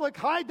seen in public.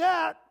 Hide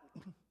that.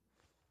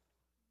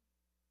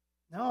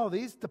 No,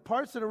 the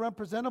parts that are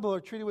unpresentable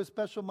are treated with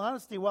special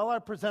modesty, while our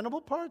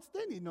presentable parts,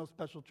 they need no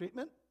special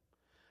treatment.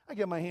 I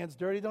get my hands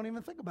dirty, don't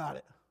even think about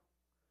it.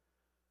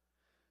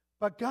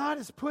 But God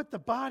has put the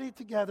body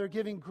together,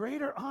 giving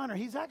greater honor.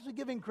 He's actually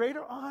giving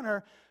greater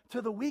honor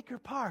to the weaker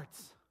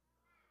parts.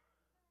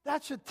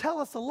 That should tell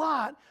us a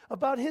lot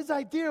about his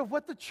idea of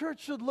what the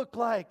church should look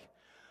like.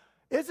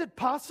 Is it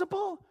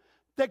possible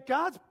that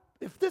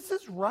if this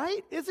is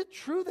right, is it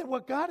true that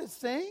what God is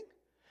saying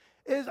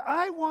is,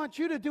 I want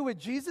you to do what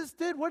Jesus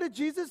did? What did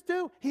Jesus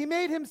do? He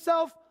made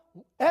himself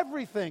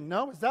everything.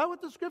 No? Is that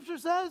what the scripture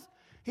says?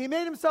 He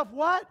made himself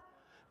what?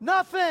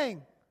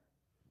 Nothing.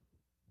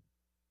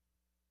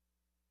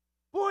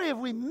 Boy, have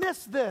we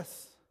missed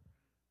this.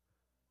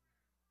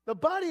 The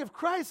body of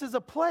Christ is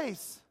a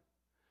place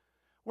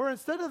where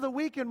instead of the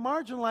weak and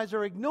marginalized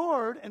are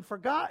ignored and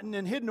forgotten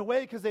and hidden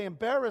away because they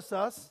embarrass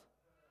us,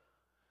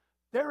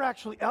 they're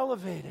actually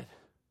elevated.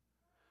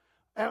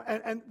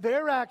 And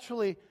they're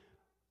actually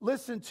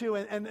listened to,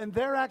 and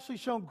they're actually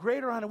shown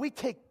greater honor. We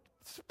take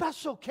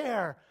special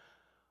care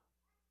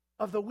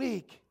of the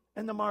weak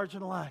and the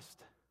marginalized.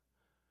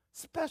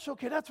 Special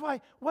care. That's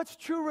why, what's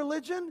true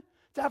religion?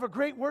 To have a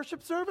great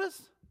worship service?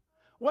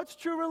 What's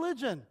true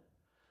religion?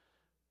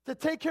 To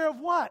take care of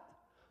what?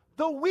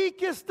 The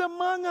weakest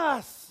among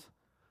us.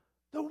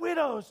 The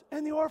widows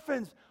and the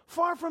orphans.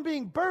 Far from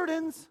being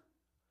burdens,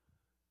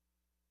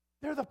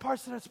 they're the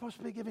parts that are supposed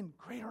to be given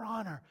greater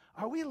honor.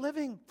 Are we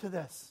living to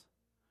this?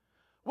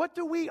 What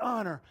do we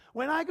honor?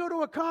 When I go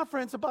to a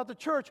conference about the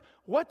church,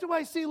 what do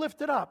I see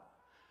lifted up?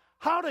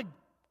 How to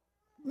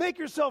make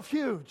yourself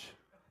huge.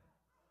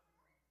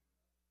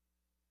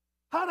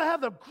 How to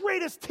have the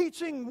greatest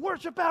teaching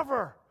worship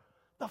ever.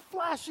 The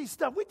flashy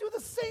stuff. We do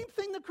the same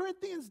thing the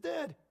Corinthians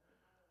did.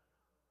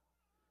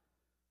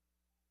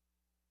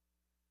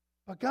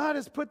 But God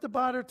has put the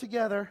body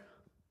together,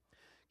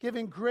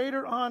 giving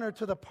greater honor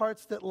to the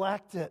parts that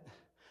lacked it,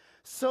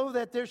 so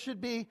that there should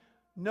be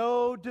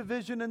no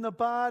division in the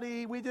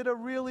body. We did a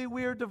really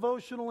weird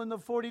devotional in the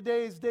 40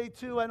 days, day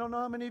 2. I don't know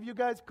how many of you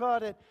guys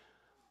caught it.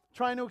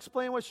 Trying to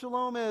explain what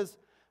shalom is.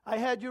 I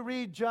had you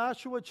read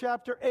Joshua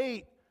chapter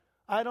 8.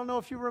 I don't know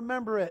if you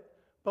remember it,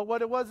 but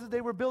what it was is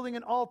they were building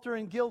an altar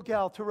in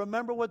Gilgal to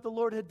remember what the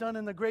Lord had done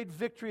in the great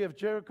victory of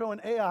Jericho and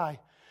Ai.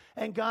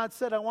 And God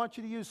said, I want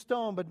you to use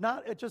stone, but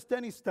not just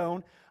any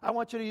stone. I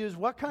want you to use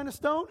what kind of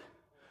stone?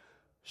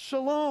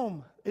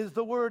 Shalom is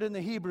the word in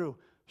the Hebrew.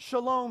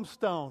 Shalom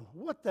stone.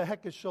 What the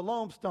heck is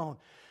shalom stone?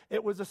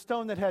 It was a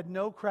stone that had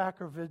no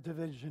crack or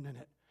division in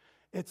it.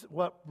 It's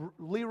what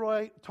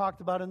Leroy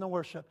talked about in the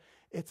worship.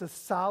 It's a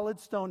solid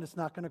stone that's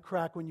not going to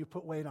crack when you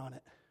put weight on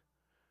it.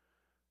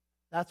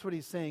 That's what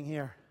he's saying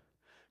here.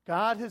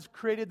 God has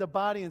created the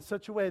body in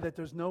such a way that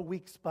there's no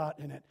weak spot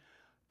in it.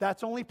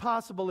 That's only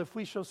possible if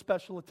we show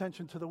special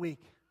attention to the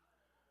weak.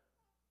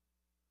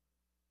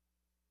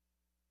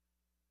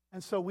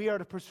 And so we are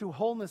to pursue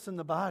wholeness in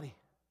the body.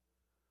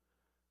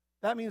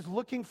 That means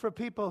looking for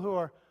people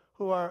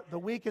who are the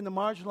weak and the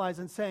marginalized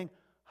and saying,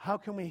 how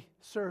can we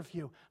serve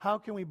you? How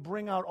can we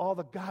bring out all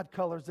the God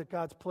colors that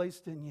God's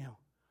placed in you?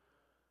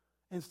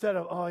 Instead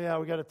of, oh yeah,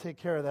 we got to take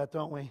care of that,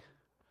 don't we?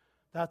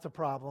 That's a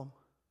problem.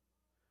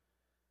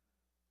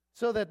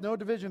 So that no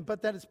division,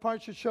 but that its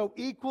parts should show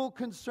equal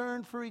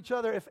concern for each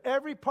other. If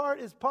every part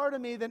is part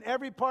of me, then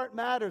every part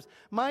matters.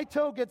 My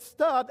toe gets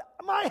stubbed,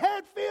 my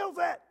head feels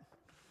it.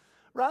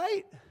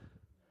 Right?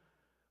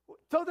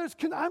 So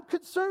I'm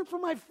concerned for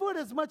my foot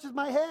as much as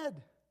my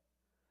head.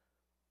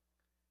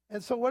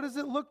 And so what does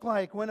it look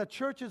like when a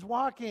church is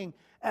walking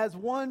as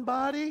one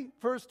body?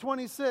 Verse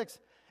 26,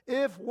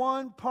 if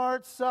one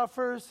part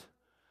suffers,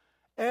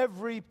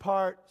 every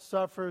part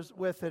suffers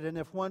with it. And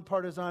if one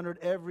part is honored,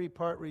 every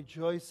part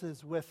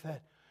rejoices with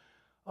it.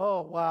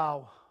 Oh,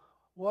 wow.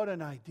 What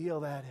an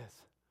ideal that is.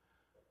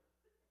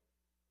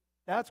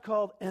 That's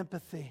called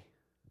empathy.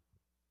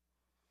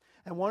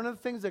 And one of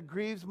the things that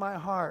grieves my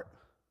heart,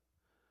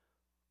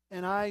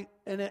 and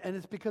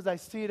it's because I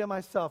see it in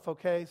myself,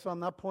 okay? So I'm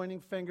not pointing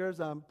fingers,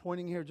 I'm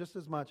pointing here just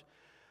as much.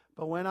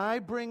 But when I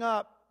bring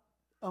up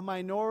a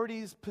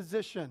minority's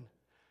position,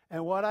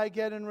 and what I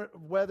get in,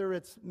 whether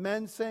it's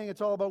men saying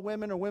it's all about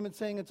women, or women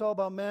saying it's all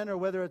about men, or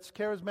whether it's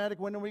charismatic,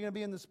 when are we going to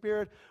be in the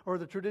Spirit, or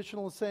the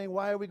traditional saying,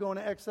 why are we going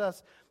to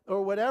excess,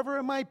 or whatever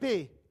it might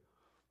be.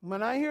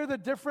 When I hear the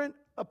different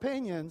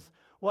opinions,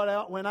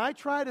 when I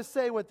try to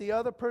say what the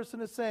other person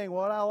is saying,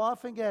 what I'll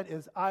often get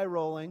is eye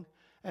rolling,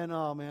 and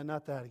oh man,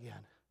 not that again.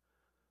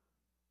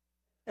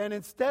 And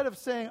instead of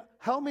saying,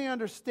 help me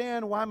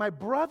understand why my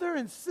brother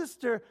and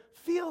sister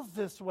feels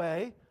this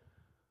way,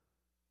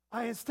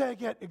 I instead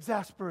get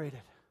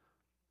exasperated.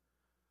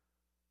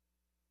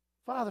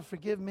 Father,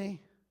 forgive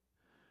me.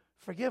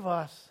 forgive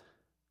us.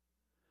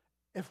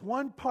 If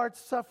one part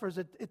suffers,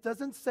 it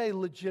doesn't say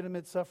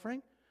legitimate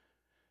suffering.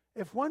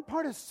 If one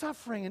part is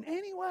suffering in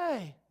any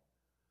way,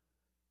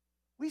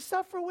 we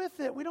suffer with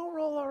it. We don't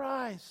roll our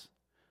eyes.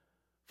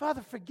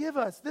 Father, forgive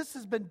us. This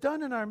has been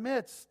done in our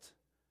midst,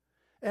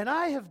 and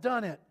I have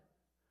done it.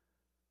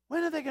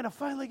 When are they going to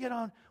finally get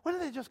on? When are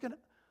they just going to?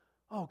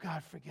 Oh,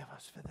 God, forgive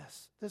us for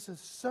this. This is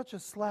such a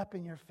slap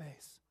in your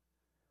face.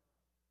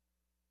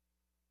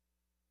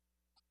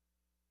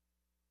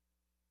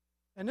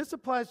 And this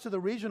applies to the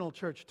regional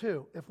church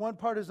too. If one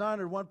part is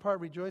honored, one part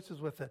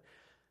rejoices with it.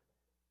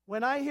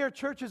 When I hear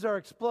churches are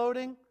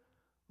exploding,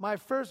 my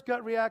first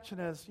gut reaction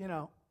is,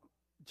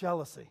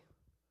 jealousy.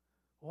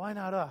 Why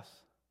not us?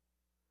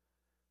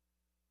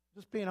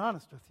 Just being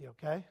honest with you,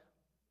 okay?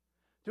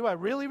 Do I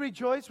really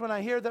rejoice when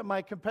I hear that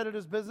my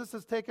competitor's business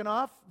has taken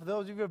off? For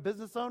those of you who are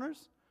business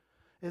owners,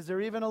 is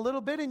there even a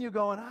little bit in you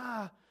going,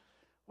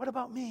 what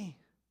about me?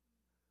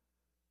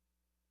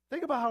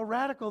 Think about how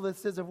radical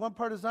this is if one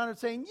part is honored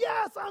saying,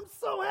 yes, I'm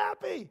so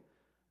happy.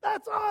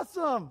 That's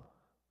awesome.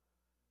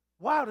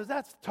 Wow, does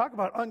that talk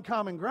about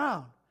uncommon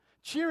ground?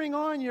 Cheering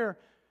on your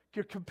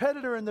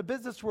competitor in the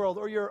business world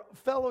or your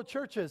fellow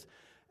churches.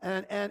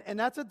 And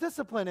that's a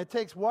discipline. It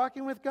takes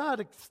walking with God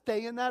to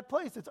stay in that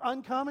place. It's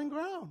uncommon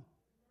ground.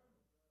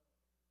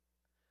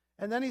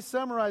 And then he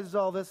summarizes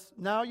all this.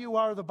 Now you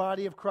are the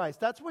body of Christ.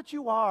 That's what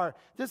you are.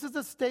 This is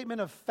a statement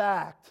of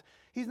fact.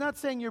 He's not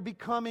saying you're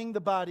becoming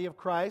the body of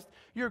Christ.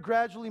 You're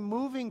gradually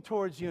moving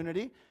towards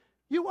unity.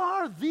 You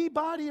are the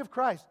body of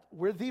Christ.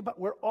 We're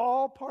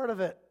all part of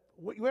it.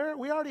 We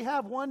already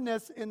have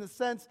oneness in the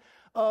sense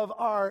of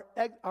our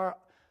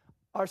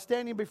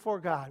standing before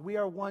God. We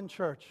are one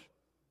church.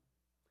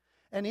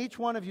 And each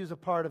one of you is a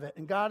part of it.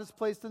 And God is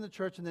placed in the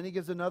church, and then he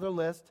gives another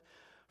list.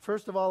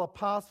 First of all,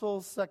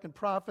 apostles, second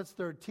prophets,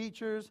 third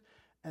teachers,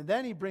 and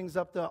then he brings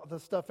up the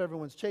stuff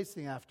everyone's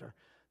chasing after.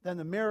 Then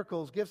the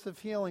miracles, gifts of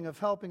healing, of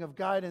helping, of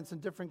guidance,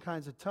 and different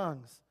kinds of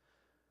tongues.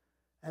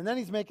 And then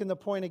he's making the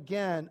point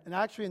again, and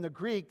actually in the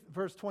Greek,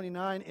 verse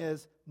 29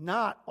 is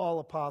not all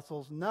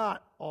apostles,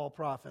 not all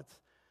prophets.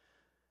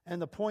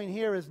 And the point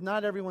here is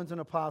not everyone's an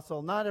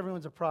apostle, not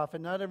everyone's a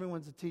prophet, not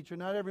everyone's a teacher,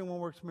 not everyone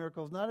works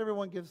miracles, not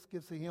everyone gives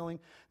gifts of healing,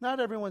 not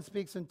everyone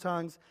speaks in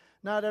tongues,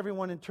 not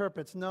everyone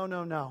interprets. No,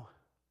 no, no.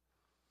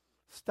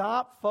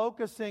 Stop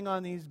focusing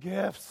on these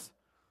gifts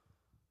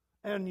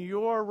and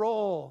your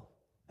role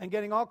and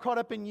getting all caught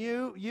up in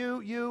you,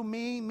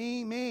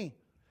 me.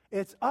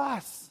 It's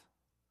us.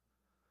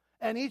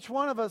 And each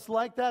one of us,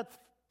 like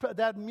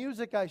that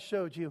music I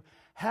showed you,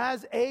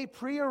 has a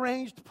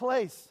prearranged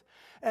place.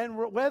 And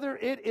whether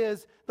it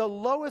is the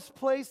lowest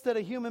place that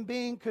a human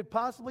being could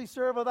possibly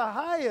serve or the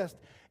highest,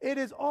 it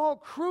is all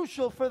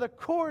crucial for the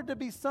chord to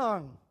be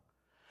sung.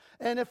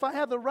 And if I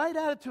have the right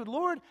attitude,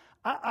 Lord,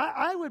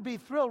 I would be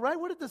thrilled, right?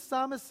 What did the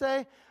psalmist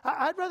say?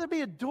 I'd rather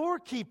be a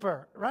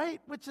doorkeeper, right?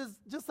 Which is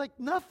just like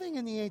nothing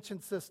in the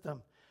ancient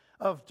system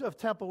of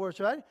temple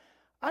worship.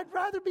 I'd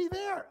rather be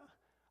there.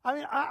 I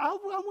mean, I'm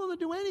willing to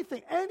do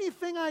anything.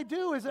 Anything I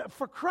do is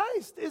for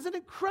Christ is an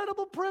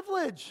incredible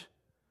privilege.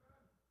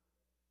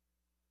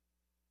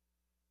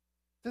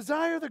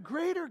 Desire the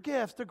greater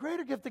gifts,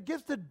 the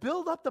gifts that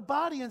build up the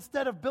body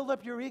instead of build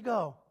up your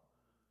ego.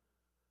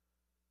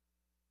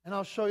 And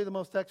I'll show you the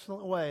most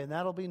excellent way, and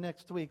that'll be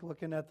next week,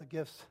 looking at the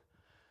gifts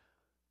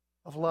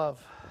of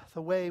love.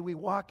 The way we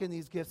walk in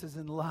these gifts is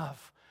in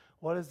love.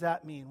 What does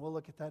that mean? We'll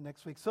look at that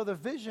next week. So the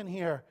vision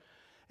here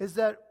is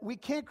that we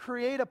can't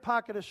create a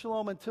pocket of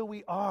shalom until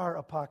we are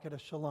a pocket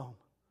of shalom.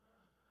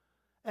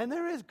 And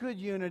there is good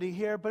unity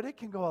here, but it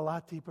can go a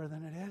lot deeper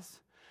than it is.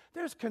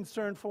 There's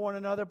concern for one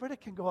another, but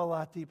it can go a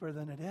lot deeper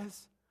than it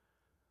is.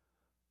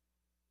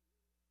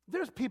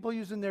 There's people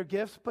using their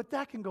gifts, but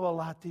that can go a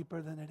lot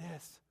deeper than it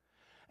is.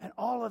 And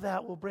all of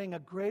that will bring a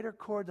greater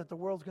chord that the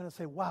world's going to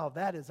say, wow,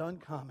 that is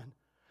uncommon.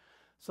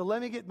 So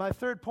let me get, my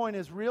third point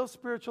is real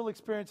spiritual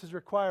experiences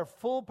require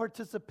full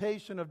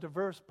participation of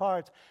diverse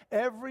parts.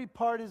 Every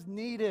part is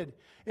needed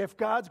if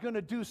God's going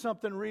to do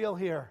something real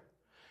here.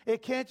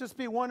 It can't just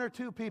be one or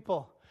two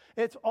people.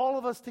 It's all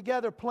of us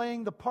together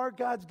playing the part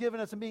God's given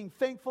us and being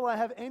thankful I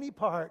have any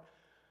part.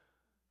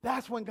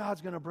 That's when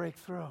God's going to break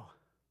through.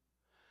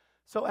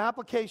 So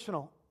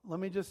applicational. Let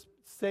me just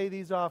say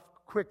these off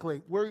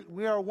quickly.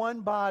 We are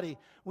one body.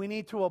 We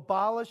need to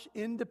abolish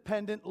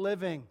independent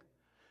living.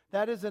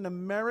 That is an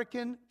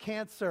American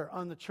cancer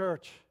on the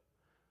church.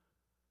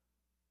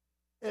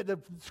 The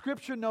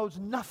Scripture knows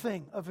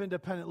nothing of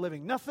independent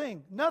living.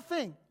 Nothing.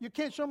 You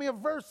can't show me a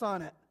verse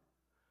on it.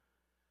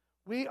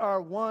 We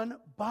are one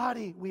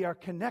body. We are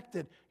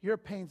connected. Your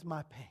pain's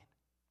my pain.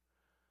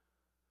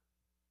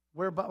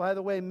 By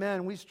the way,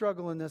 men, we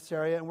struggle in this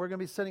area, and we're going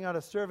to be sending out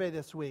a survey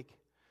this week.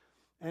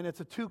 And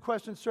it's a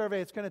 2-question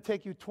survey. It's going to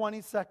take you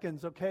 20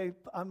 seconds, okay?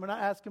 I'm not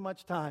asking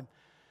much time.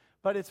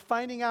 But it's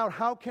finding out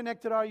how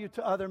connected are you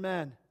to other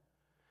men.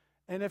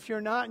 And if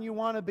you're not and you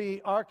want to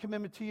be, our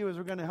commitment to you is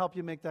we're going to help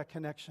you make that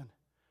connection.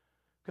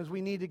 Because we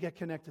need to get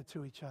connected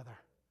to each other.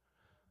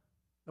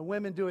 The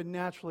women do it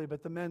naturally,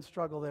 but the men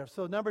struggle there.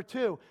 So number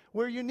 2,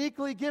 we're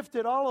uniquely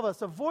gifted, all of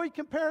us. Avoid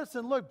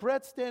comparison. Look,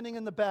 Brett's standing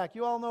in the back.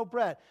 You all know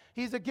Brett.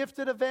 He's a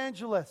gifted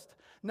evangelist.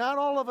 Not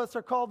all of us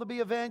are called to be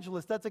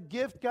evangelists. That's a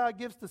gift God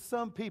gives to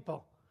some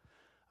people.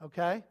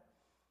 Okay?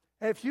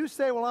 If you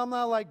say, well, I'm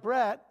not like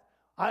Brett,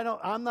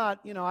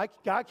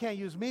 God can't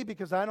use me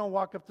because I don't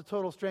walk up to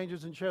total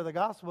strangers and share the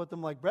gospel with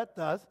them like Brett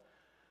does.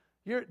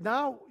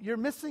 You're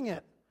missing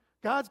it.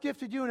 God's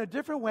gifted you in a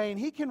different way, and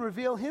He can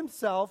reveal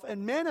Himself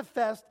and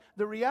manifest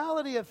the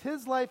reality of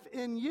His life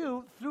in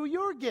you through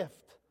your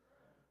gift.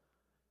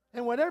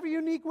 In whatever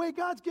unique way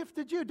God's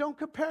gifted you, don't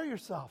compare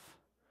yourself.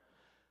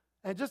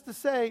 And just to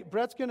say,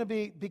 Brett's going to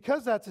be,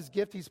 because that's his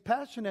gift, he's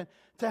passionate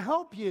to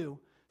help you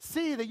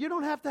see that you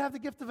don't have to have the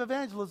gift of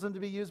evangelism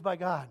to be used by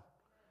God.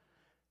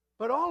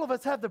 But all of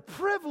us have the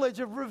privilege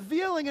of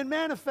revealing and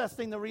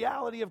manifesting the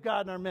reality of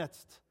God in our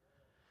midst.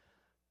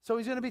 So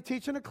he's going to be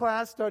teaching a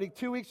class starting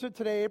 2 weeks from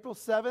today, April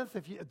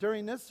 7th.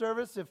 During this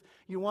service, if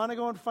you want to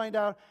go and find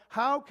out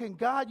how can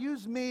God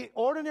use me,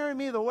 ordinary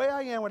me, the way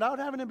I am, without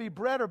having to be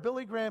Brett or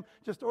Billy Graham,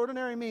 just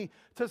ordinary me,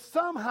 to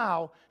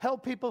somehow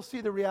help people see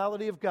the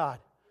reality of God.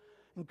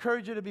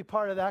 Encourage you to be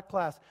part of that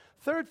class.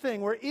 Third thing,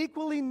 we're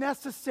equally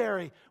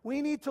necessary.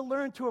 We need to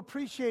learn to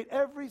appreciate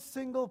every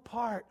single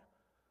part.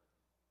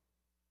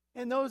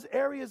 In those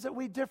areas that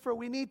we differ,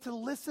 we need to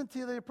listen to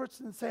the other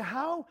person and say,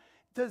 how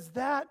does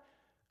that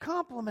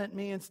compliment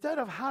me instead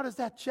of how does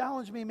that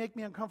challenge me, make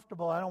me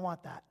uncomfortable? I don't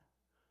want that.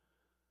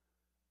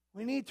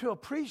 We need to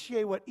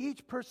appreciate what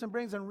each person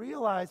brings and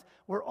realize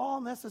we're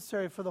all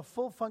necessary for the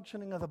full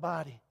functioning of the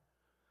body.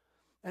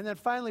 And then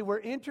finally, we're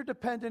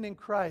interdependent in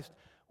Christ.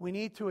 We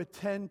need to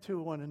attend to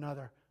one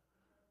another.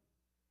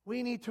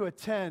 We need to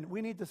attend.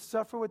 We need to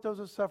suffer with those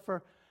who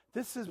suffer.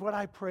 This is what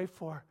I pray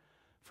for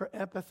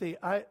empathy.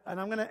 And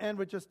I'm going to end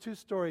with just 2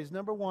 stories.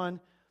 Number 1,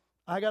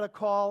 I got a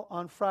call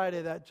on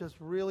Friday that just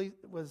really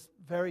was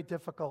very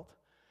difficult.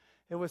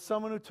 It was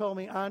someone who told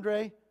me,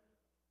 Andre,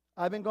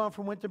 I've been gone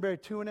from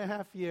Winterberry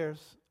 2.5 years,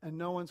 and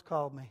no one's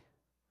called me,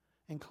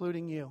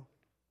 including you.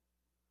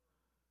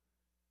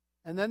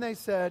 And then they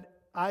said,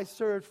 I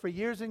served for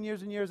years and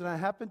years and years, and I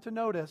happened to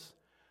notice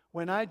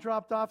when I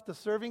dropped off the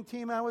serving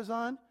team I was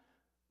on,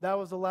 that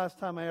was the last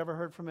time I ever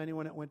heard from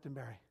anyone at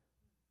Winterberry.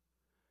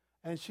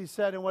 And she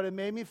said, and what it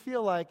made me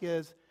feel like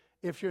is,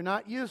 if you're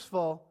not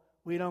useful,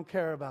 we don't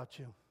care about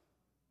you.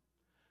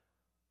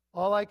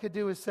 All I could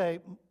do is say,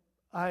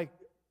 I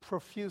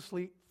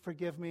profusely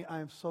forgive me.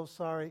 I am so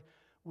sorry.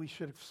 We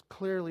should have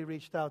clearly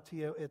reached out to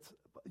you.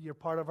 You're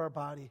part of our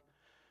body.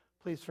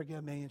 Please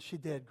forgive me. And she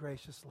did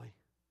graciously.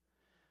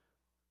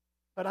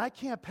 But I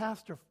can't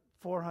pastor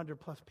 400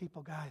 plus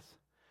people, guys.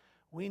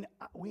 We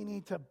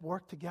need to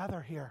work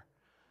together here.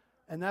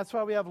 And that's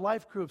why we have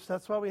life groups.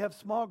 That's why we have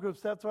small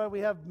groups. That's why we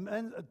have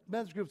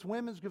men's groups,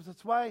 women's groups.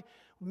 That's why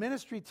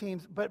ministry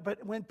teams.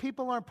 But when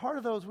people aren't part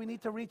of those, we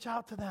need to reach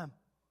out to them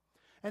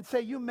and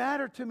say, you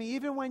matter to me,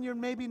 even when you're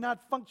maybe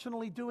not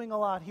functionally doing a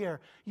lot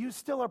here. You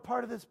still are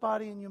part of this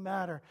body and you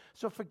matter.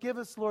 So forgive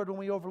us, Lord, when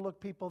we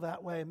overlook people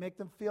that way. Make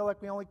them feel like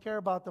we only care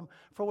about them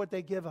for what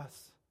they give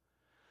us.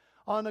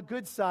 On the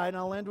good side, and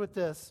I'll end with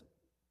this.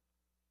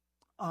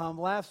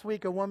 Last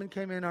week, a woman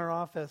came in our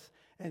office,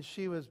 and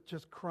she was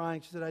just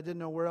crying. She said, I didn't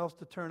know where else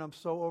to turn. I'm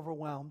so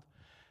overwhelmed.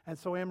 And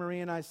so Anne-Marie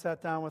and I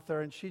sat down with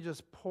her, and she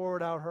just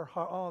poured out her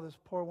heart. Oh, this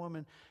poor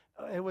woman.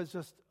 It was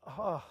just,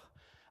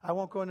 I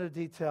won't go into the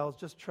details.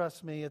 Just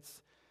trust me.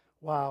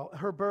 Wow.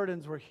 Her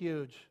burdens were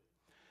huge.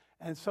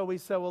 And so we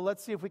said, well,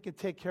 let's see if we can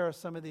take care of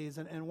some of these.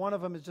 And one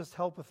of them is just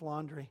help with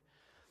laundry.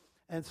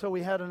 And so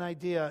we had an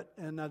idea.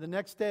 And the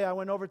next day, I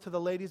went over to the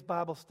ladies'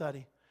 Bible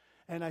study.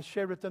 And I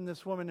shared with them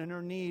this woman and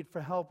her need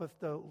for help with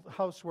the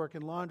housework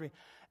and laundry.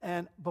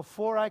 And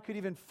before I could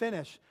even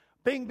finish,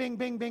 bing, bing,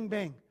 bing, bing,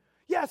 bing.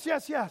 Yes,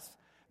 yes, yes.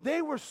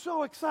 They were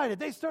so excited.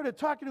 They started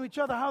talking to each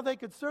other how they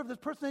could serve this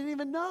person they didn't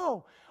even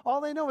know.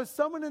 All they know is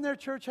someone in their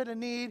church had a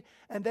need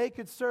and they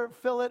could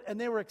fill it, and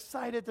they were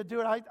excited to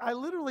do it. I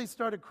literally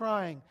started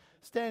crying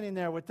standing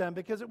there with them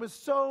because it was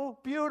so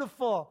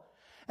beautiful.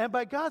 And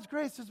by God's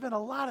grace, there's been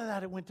a lot of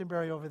that at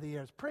Winterberry over the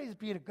years. Praise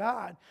be to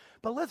God.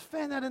 But let's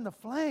fan that in the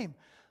flame.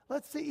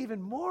 Let's see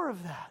even more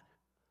of that.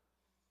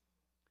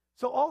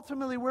 So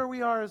ultimately where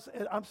we are is,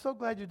 I'm so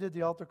glad you did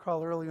the altar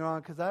call earlier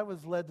on because I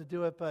was led to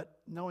do it, but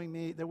knowing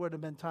me, there would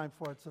have been time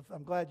for it. So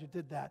I'm glad you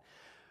did that.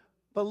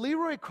 But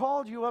Leroy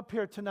called you up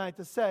here tonight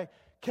to say,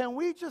 can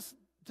we just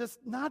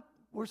not,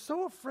 we're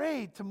so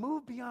afraid to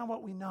move beyond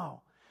what we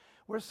know.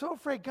 We're so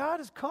afraid. God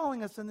is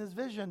calling us in this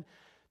vision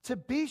to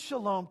be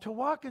shalom, to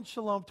walk in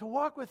shalom, to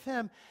walk with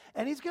Him.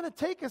 And He's going to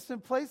take us in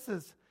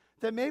places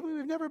that maybe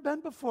we've never been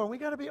before. We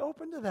got to be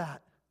open to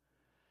that.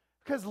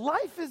 Because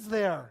life is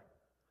there.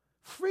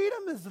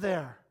 Freedom is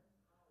there.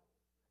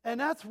 And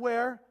that's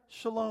where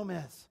shalom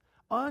is.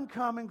 On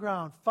common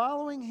ground.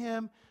 Following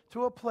Him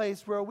to a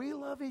place where we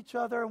love each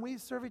other and we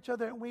serve each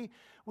other and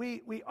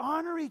we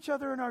honor each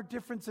other in our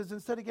differences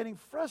instead of getting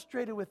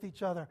frustrated with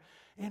each other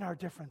in our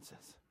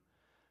differences.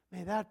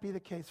 May that be the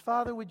case.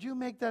 Father, would you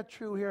make that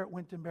true here at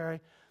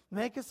Winterberry?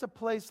 Make us a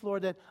place,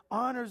 Lord, that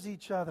honors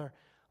each other.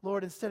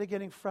 Lord, instead of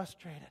getting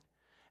frustrated.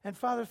 And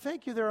Father,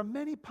 thank you. There are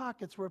many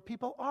pockets where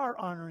people are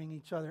honoring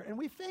each other, and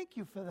we thank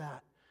you for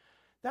that.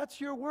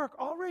 That's your work,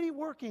 already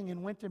working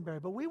in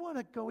Winterberry, but we want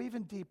to go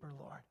even deeper,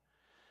 Lord.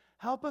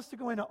 Help us to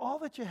go into all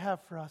that you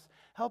have for us.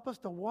 Help us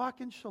to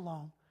walk in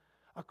shalom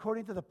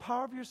according to the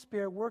power of your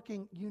Spirit,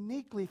 working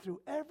uniquely through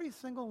every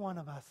single one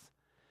of us.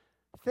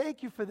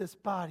 Thank you for this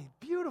body.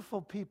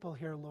 Beautiful people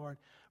here, Lord.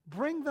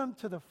 Bring them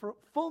to the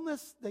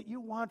fullness that you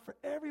want for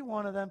every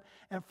one of them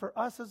and for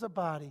us as a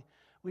body.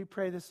 We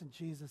pray this in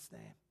Jesus'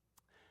 name.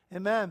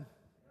 Amen.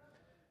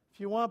 If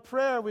you want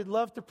prayer, we'd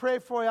love to pray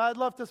for you. I'd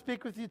love to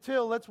speak with you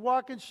too. Let's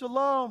walk in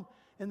shalom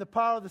in the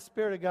power of the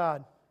Spirit of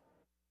God.